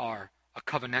 We are a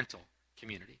covenantal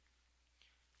community.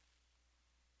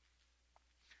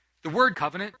 The word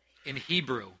covenant in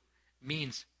Hebrew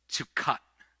means to cut.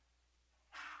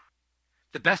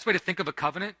 The best way to think of a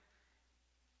covenant,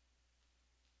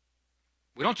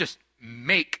 we don't just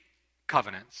make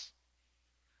covenants.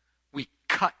 We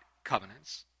cut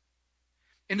covenants.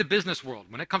 In the business world,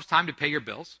 when it comes time to pay your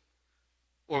bills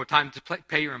or time to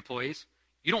pay your employees,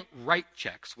 you don't write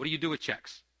checks. What do you do with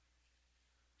checks?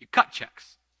 You cut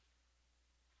checks.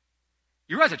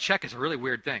 You realize a check is a really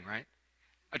weird thing, right?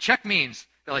 A check means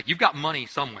that like you've got money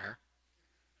somewhere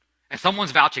and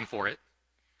someone's vouching for it.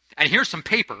 And here's some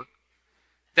paper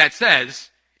that says,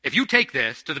 if you take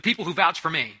this to the people who vouch for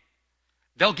me,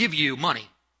 they'll give you money.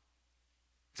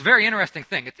 It's a very interesting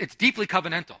thing. It's deeply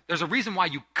covenantal. There's a reason why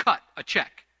you cut a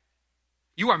check.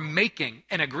 You are making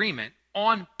an agreement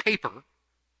on paper,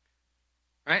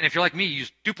 right? And if you're like me, you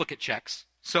use duplicate checks.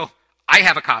 So I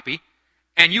have a copy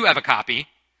and you have a copy,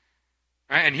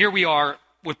 right? And here we are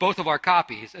with both of our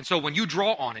copies. And so when you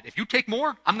draw on it, if you take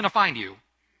more, I'm going to find you.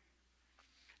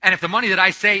 And if the money that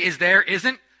I say is there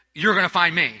isn't, you're going to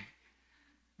find me.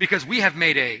 Because we have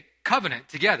made a covenant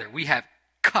together. We have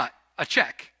cut a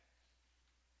check.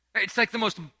 It's like the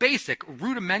most basic,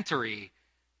 rudimentary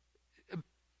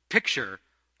picture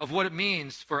of what it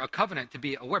means for a covenant to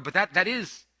be aware. But that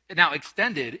is now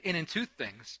extended in two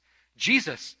things.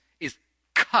 Jesus is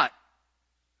cut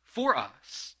for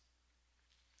us.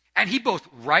 And he both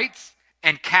writes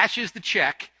and cashes the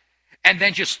check and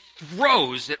then just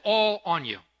throws it all on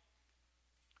you.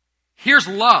 Here's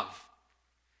love.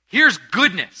 Here's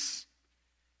goodness.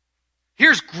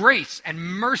 Here's grace and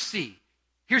mercy.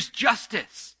 Here's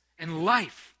justice and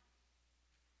life.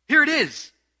 Here it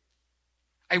is.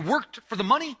 I worked for the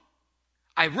money.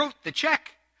 I wrote the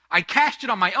check. I cashed it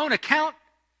on my own account.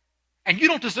 And you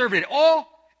don't deserve it at all.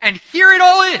 And here it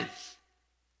all is.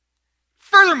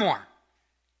 Furthermore,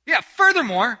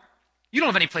 you don't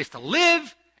have any place to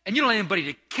live. And you don't have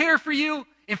anybody to care for you.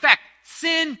 In fact,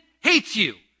 sin hates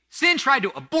you. Sin tried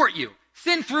to abort you.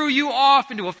 Sin threw you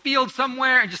off into a field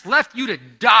somewhere and just left you to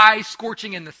die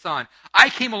scorching in the sun. I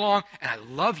came along and I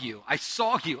love you. I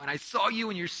saw you and I saw you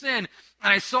in your sin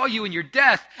and I saw you in your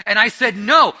death. And I said,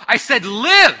 no. I said,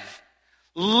 live.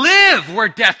 Live where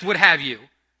death would have you.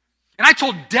 And I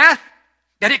told death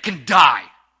that it can die.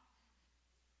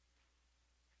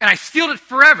 And I sealed it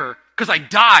forever because I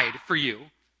died for you.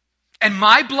 And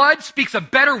my blood speaks a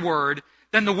better word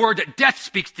than the word that death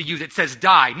speaks to you that says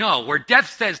die. No, where death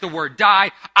says the word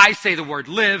die, I say the word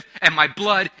live, and my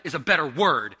blood is a better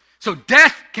word. So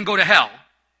death can go to hell.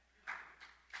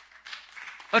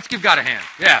 Let's give God a hand.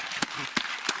 Yeah.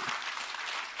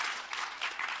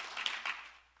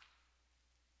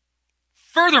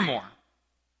 Furthermore,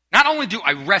 not only do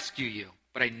I rescue you,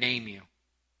 but I name you.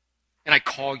 And I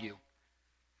call you.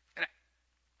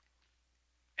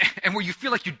 And where you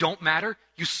feel like you don't matter,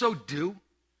 you so do.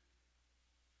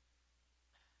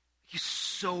 You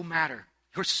so matter.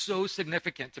 You're so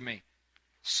significant to me.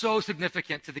 So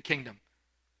significant to the kingdom.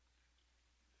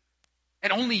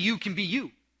 And only you can be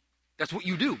you. That's what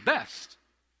you do best.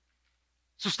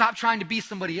 So stop trying to be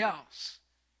somebody else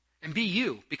and be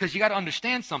you, because you got to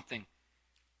understand something.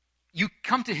 You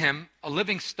come to him, a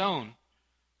living stone,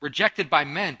 rejected by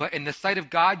men, but in the sight of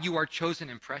God, you are chosen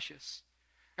and precious.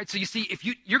 Right, so you see, if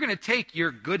you're going to take your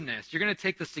goodness, you're going to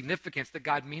take the significance that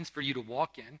God means for you to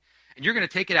walk in, and you're going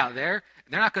to take it out there,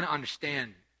 and they're not going to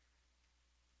understand.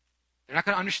 They're not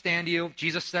going to understand you.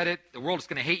 Jesus said it. The world is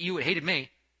going to hate you. It hated me.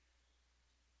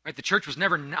 Right? The church was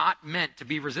never not meant to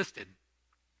be resisted.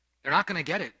 They're not going to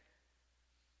get it.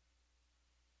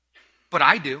 But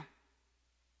I do.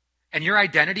 And your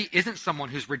identity isn't someone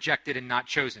who's rejected and not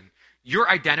chosen. Your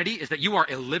identity is that you are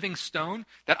a living stone,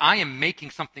 that I am making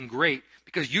something great,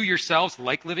 because you yourselves,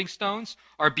 like living stones,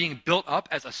 are being built up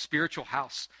as a spiritual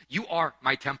house. You are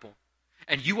my temple.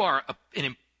 And you are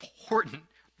an important,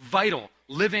 vital,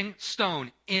 living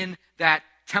stone in that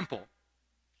temple.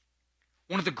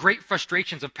 One of the great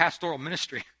frustrations of pastoral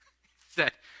ministry is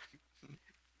that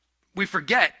we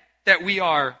forget that we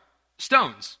are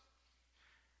stones.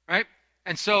 Right?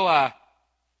 And so, man,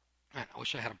 I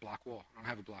wish I had a block wall. I don't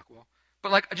have a block wall.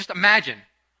 But just imagine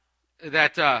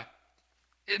that,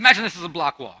 imagine this is a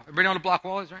block wall. Everybody know what a block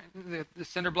wall is, right? The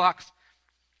cinder blocks.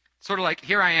 Sort of like,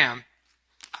 here I am,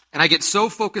 and I get so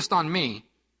focused on me,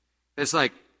 it's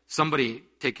like, somebody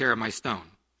take care of my stone.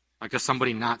 Like, does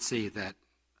somebody not see that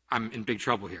I'm in big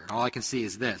trouble here? All I can see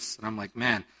is this. And I'm like,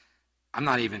 man, I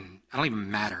don't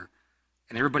even matter.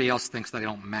 And everybody else thinks that I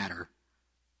don't matter,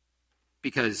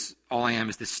 because all I am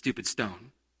is this stupid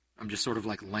stone. I'm just sort of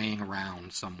like laying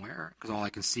around somewhere, because all I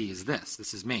can see is this.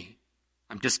 This is me.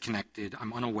 I'm disconnected.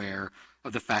 I'm unaware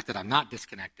of the fact that I'm not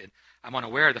disconnected. I'm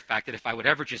unaware of the fact that if I would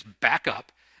ever just back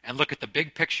up and look at the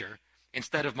big picture,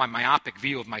 instead of my myopic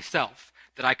view of myself,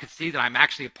 that I could see that I'm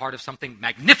actually a part of something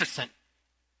magnificent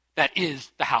that is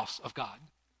the house of God.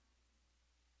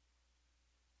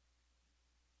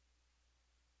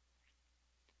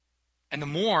 And the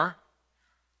more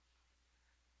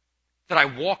that I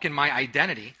walk in my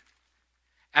identity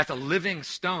as a living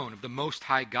stone of the Most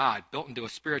High God built into a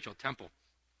spiritual temple,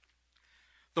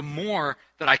 the more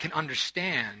that I can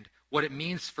understand what it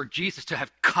means for Jesus to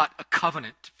have cut a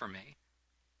covenant for me.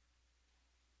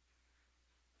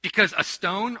 Because a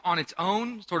stone on its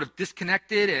own, sort of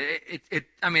disconnected,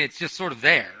 it's just sort of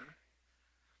there.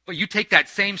 But you take that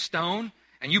same stone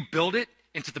and you build it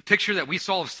into the picture that we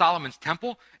saw of Solomon's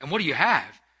temple, and what do you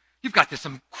have? You've got this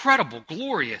incredible,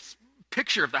 glorious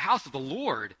picture of the house of the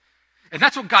Lord. And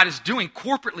that's what God is doing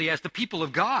corporately as the people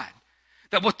of God.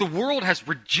 That what the world has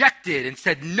rejected and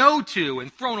said no to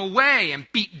and thrown away and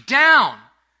beat down,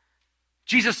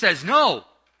 Jesus says, no,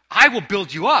 I will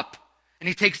build you up. And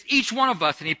he takes each one of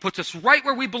us and he puts us right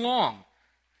where we belong.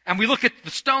 And we look at the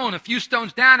stone a few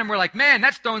stones down and we're like, man,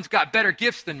 that stone's got better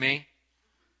gifts than me.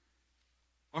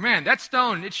 Or man, that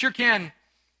stone, it sure can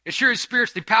It sure is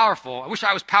spiritually powerful. I wish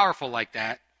I was powerful like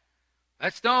that.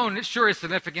 That stone, it sure is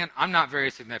significant. I'm not very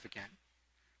significant.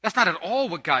 That's not at all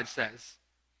what God says.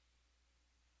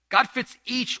 God fits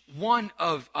each one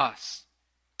of us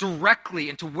directly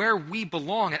into where we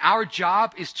belong. And our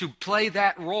job is to play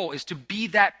that role, is to be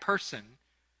that person.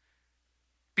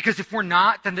 Because if we're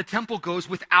not, then the temple goes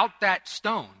without that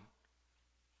stone.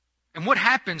 And what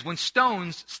happens when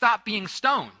stones stop being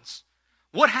stones?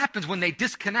 What happens when they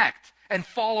disconnect and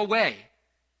fall away?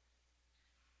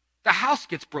 The house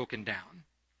gets broken down.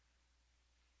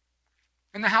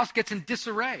 And the house gets in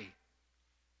disarray.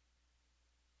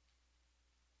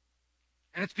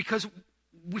 And it's because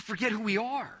we forget who we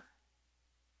are.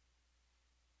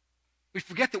 We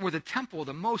forget that we're the temple of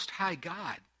the Most High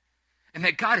God. And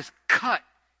that God has cut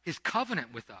his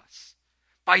covenant with us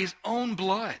by his own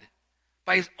blood,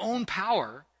 by his own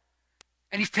power.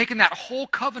 And he's taken that whole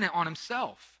covenant on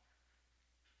himself.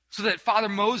 So that Father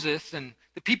Moses and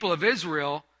the people of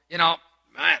Israel,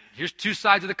 man, here's two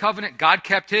sides of the covenant. God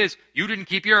kept his. You didn't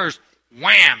keep yours.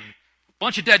 Wham!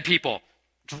 Bunch of dead people.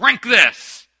 Drink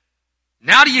this.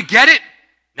 Now do you get it?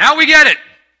 Now we get it.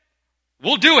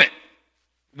 We'll do it.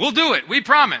 We'll do it. We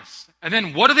promise. And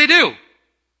then what do?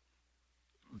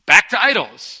 Back to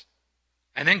idols.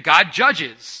 And then God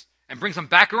judges and brings them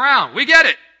back around. We get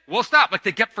it. We'll stop. Like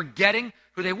they kept forgetting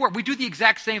who they were. We do the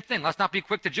exact same thing. Let's not be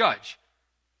quick to judge.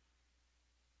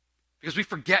 Because we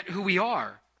forget who we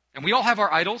are. And we all have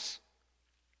our idols.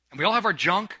 And we all have our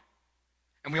junk.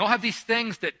 And we all have these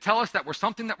things that tell us that we're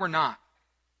something that we're not.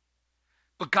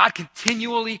 But God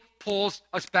continually pulls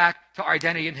us back to our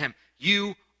identity in him.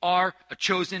 You are a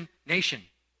chosen nation.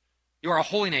 You are a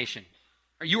holy nation.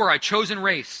 You are a chosen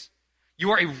race.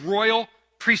 You are a royal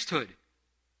priesthood.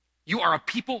 You are a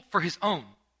people for his own.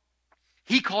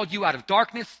 He called you out of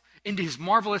darkness into his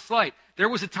marvelous light. There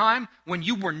was a time when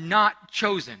you were not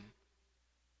chosen.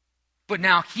 But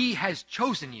now he has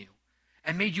chosen you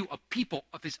and made you a people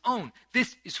of his own.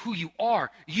 This is who you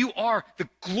are. You are the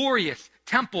glorious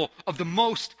temple of the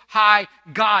Most High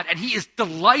God, and he is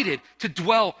delighted to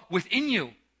dwell within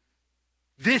you.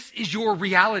 This is your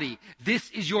reality.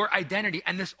 This is your identity,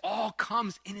 and this all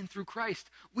comes in and through Christ.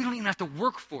 We don't even have to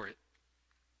work for it.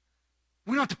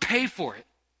 We don't have to pay for it.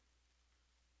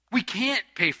 We can't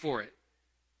pay for it.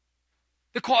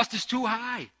 The cost is too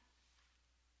high.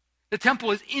 The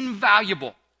temple is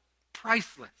invaluable,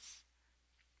 priceless.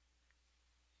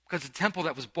 Because it's a temple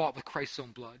that was bought with Christ's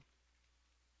own blood.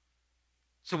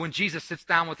 So when Jesus sits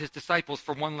down with his disciples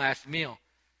for one last meal,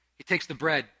 he takes the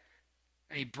bread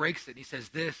and he breaks it and he says,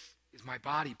 "This is my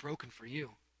body broken for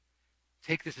you.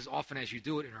 Take this as often as you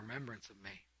do it in remembrance of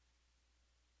me."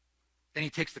 Then he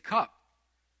takes the cup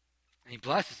and he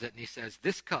blesses it and he says,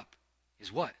 "This cup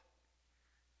is what?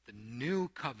 The new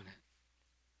covenant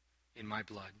in my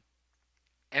blood.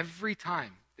 Every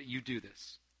time that you do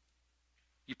this,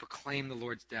 you proclaim the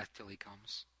Lord's death till he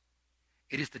comes."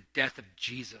 It is the death of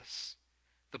Jesus,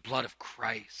 the blood of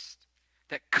Christ,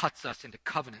 that cuts us into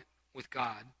covenant with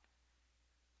God,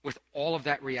 with all of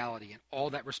that reality and all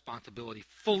that responsibility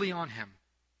fully on him,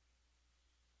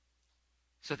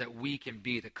 so that we can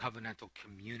be the covenantal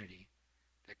community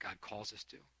that God calls us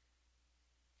to.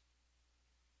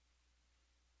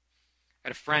 I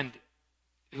had a friend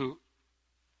who,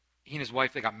 he and his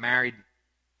wife, they got married,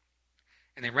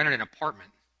 and they rented an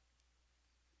apartment.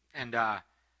 And the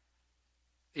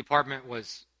apartment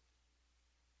was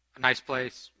a nice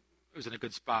place. It was in a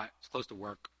good spot. It was close to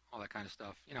work, all that kind of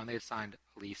stuff. And they had signed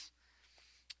a lease.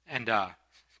 And it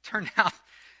turned out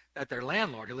that their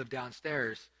landlord, who lived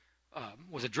downstairs,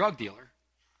 was a drug dealer.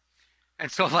 And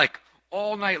so,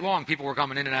 all night long, people were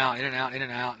coming in and out, in and out, in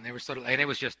and out. And they were and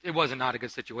it wasn't not a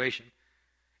good situation.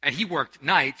 And he worked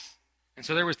nights. And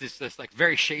so there was this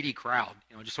very shady crowd,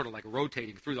 just sort of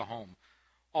rotating through the home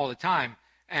all the time.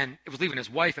 And it was leaving his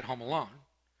wife at home alone,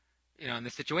 in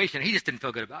this situation. He just didn't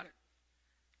feel good about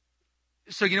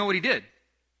it. So you know what he did?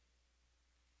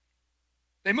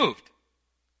 They moved.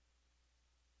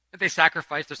 They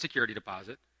sacrificed their security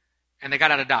deposit, and they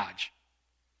got out of Dodge.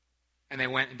 And they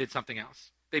went and did something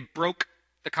else. They broke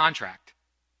the contract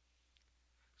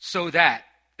so that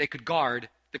they could guard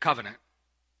the covenant.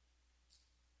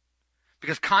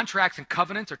 Because contracts and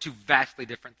covenants are two vastly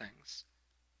different things.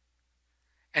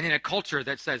 And in a culture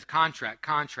that says contract,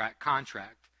 contract,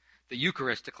 contract, the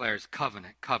Eucharist declares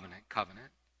covenant, covenant, covenant.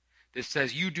 This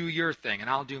says you do your thing and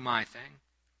I'll do my thing.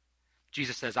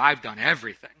 Jesus says I've done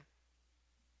everything.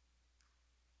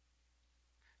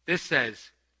 This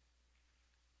says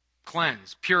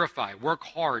cleanse, purify, work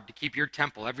hard to keep your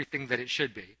temple everything that it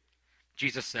should be.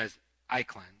 Jesus says I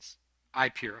cleanse, I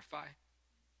purify.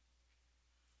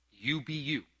 You be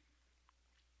you.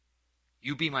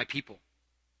 You be my people.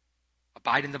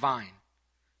 Abide in the vine.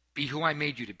 Be who I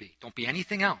made you to be. Don't be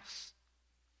anything else.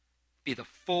 Be the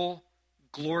full,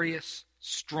 glorious,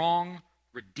 strong,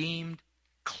 redeemed,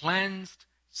 cleansed,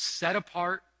 set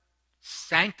apart,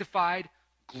 sanctified,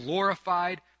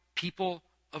 glorified people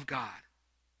of God.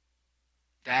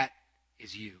 That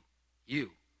is you.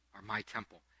 You are my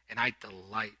temple, and I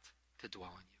delight to dwell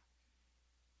in you.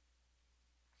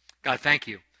 God, thank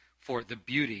you for the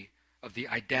beauty of the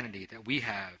identity that we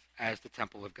have as the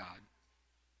temple of God.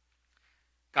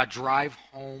 God, drive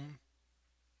home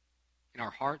in our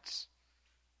hearts,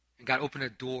 and God, open a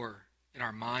door in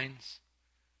our minds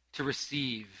to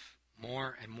receive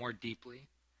more and more deeply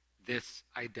this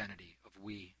identity of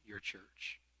we, your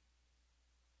church.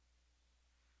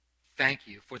 Thank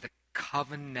you for the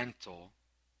covenantal,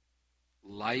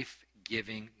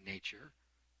 life-giving nature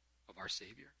of our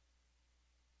Savior.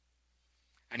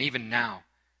 And even now,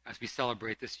 as we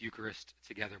celebrate this Eucharist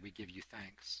together, we give you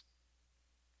thanks.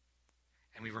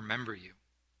 And we remember you.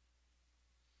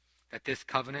 That this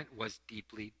covenant was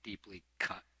deeply, deeply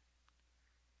cut.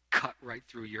 Cut right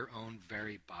through your own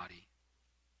very body.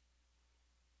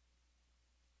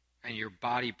 And your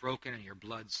body broken and your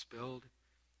blood spilled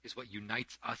is what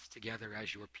unites us together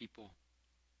as your people.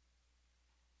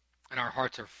 And our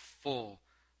hearts are full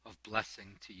of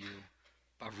blessing to you.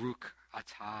 Baruch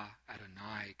atah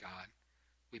Adonai, God.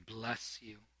 We bless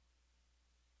you.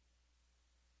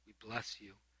 We bless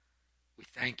you. We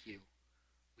thank you.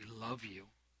 We love you.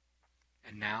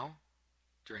 And now,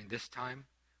 during this time,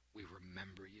 we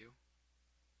remember you.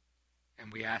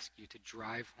 And we ask you to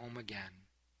drive home again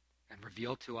and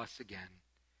reveal to us again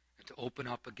and to open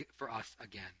up for us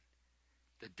again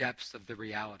the depths of the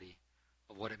reality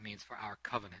of what it means for our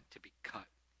covenant to be cut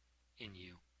in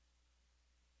you.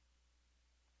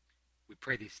 We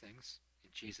pray these things in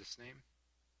Jesus' name.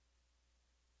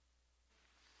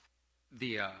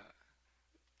 The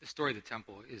story of the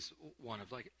temple is one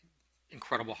of like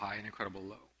incredible high and incredible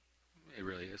low. It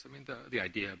really is. I mean, the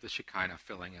idea of the Shekinah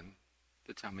filling in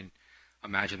the temple. I mean,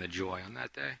 imagine the joy on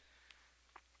that day.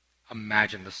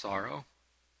 Imagine the sorrow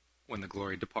when the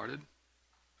glory departed.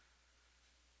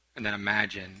 And then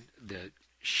imagine the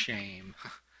shame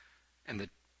and the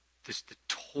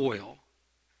toil.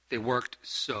 They worked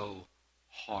so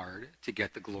hard to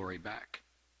get the glory back.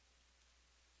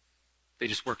 They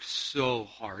just worked so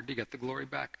hard to get the glory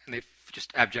back, and they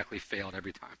just abjectly failed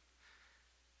every time.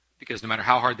 Because no matter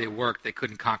how hard they worked, they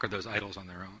couldn't conquer those idols on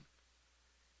their own.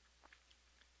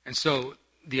 And so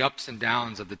the ups and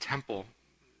downs of the temple,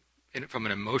 from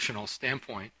an emotional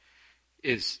standpoint,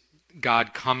 is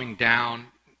God coming down,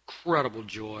 incredible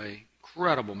joy,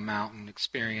 incredible mountain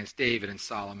experience, David and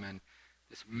Solomon,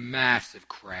 this massive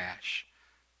crash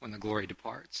when the glory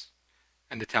departs,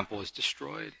 and the temple is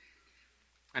destroyed.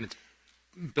 And it's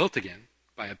built again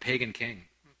by a pagan king,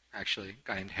 actually, a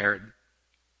guy named Herod.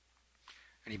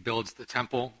 And he builds the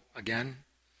temple again,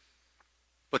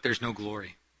 but there's no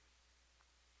glory.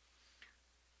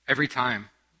 Every time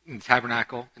in the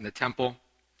tabernacle, in the temple,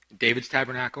 in David's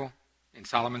tabernacle, in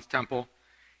Solomon's temple,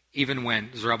 even when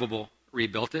Zerubbabel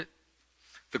rebuilt it,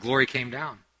 the glory came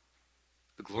down.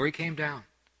 The glory came down.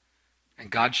 And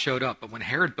God showed up. But when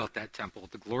Herod built that temple,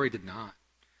 the glory did not.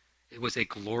 It was a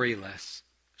gloryless,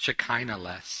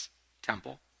 Shekinah-less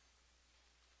temple.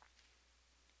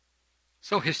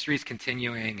 So history is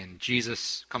continuing, and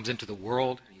Jesus comes into the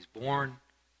world, and he's born,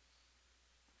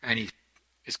 and he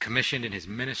is commissioned in his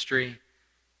ministry,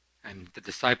 and the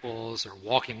disciples are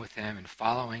walking with him and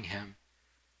following him.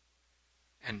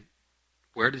 And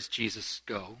where does Jesus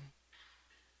go?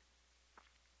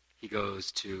 He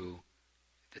goes to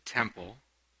the temple,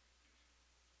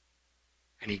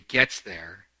 and he gets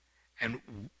there, and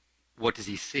what does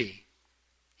he see?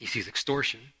 He sees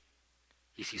extortion.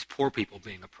 He sees poor people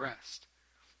being oppressed.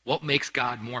 What makes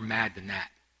God more mad than that?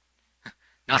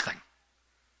 Nothing.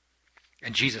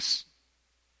 And Jesus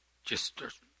just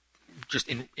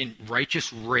in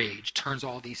righteous rage turns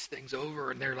all these things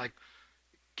over, and they're like,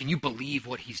 can you believe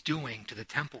what he's doing to the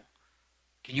temple?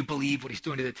 Can you believe what he's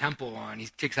doing to the temple? And he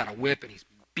takes out a whip and he's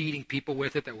beating people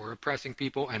with it that were oppressing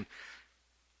people.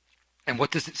 And what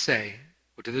does it say?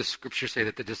 What does the scripture say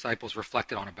that the disciples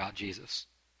reflected on about Jesus?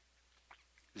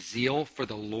 Zeal for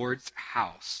the Lord's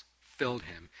house filled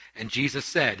him. And Jesus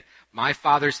said, my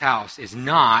Father's house is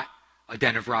not a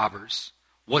den of robbers.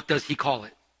 What does he call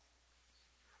it?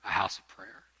 A house of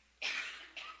prayer.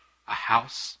 A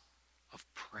house of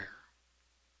prayer.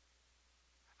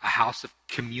 A house of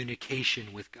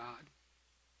communication with God.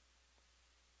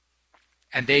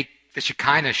 And the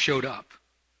Shekinah showed up.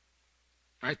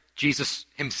 Right? Jesus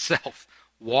himself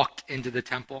walked into the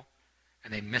temple,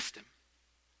 and they missed him.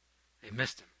 They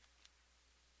missed him.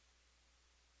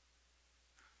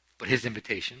 But his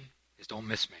invitation is don't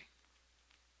miss me.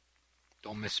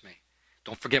 Don't miss me.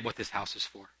 Don't forget what this house is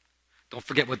for. Don't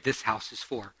forget what this house is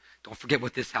for. Don't forget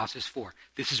what this house is for.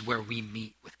 This is where we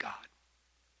meet with God.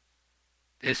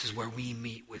 This is where we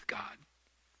meet with God.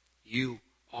 You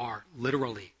are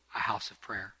literally a house of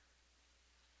prayer.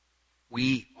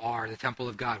 We are the temple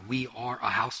of God. We are a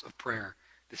house of prayer.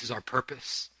 This is our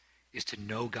purpose, is to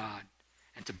know God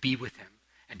and to be with him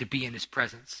and to be in his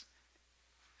presence.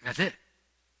 And that's it.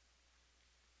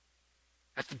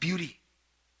 That's the beauty.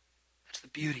 That's the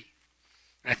beauty.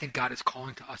 And I think God is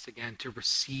calling to us again to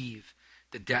receive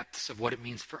the depths of what it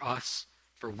means for us,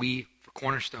 for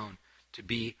Cornerstone, to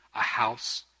be a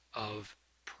house of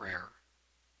prayer.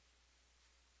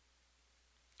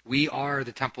 We are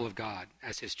the temple of God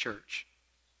as his church.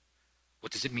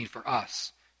 What does it mean for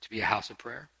us to be a house of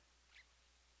prayer?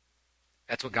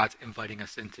 That's what God's inviting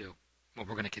us into, what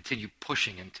we're going to continue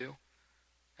pushing into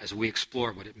as we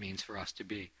explore what it means for us to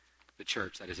be the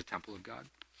church that is a temple of God.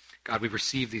 God, we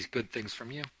receive these good things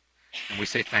from you, and we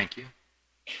say thank you.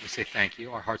 We say thank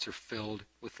you. Our hearts are filled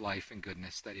with life and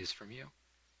goodness that is from you,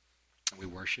 and we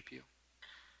worship you.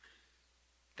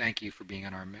 Thank you for being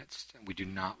in our midst, and we do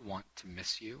not want to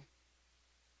miss you.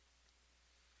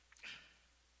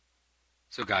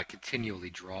 So God, continually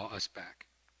draw us back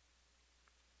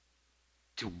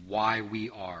to why we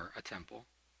are a temple,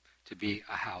 to be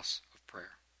a house of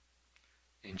prayer.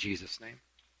 In Jesus' name,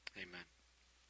 amen.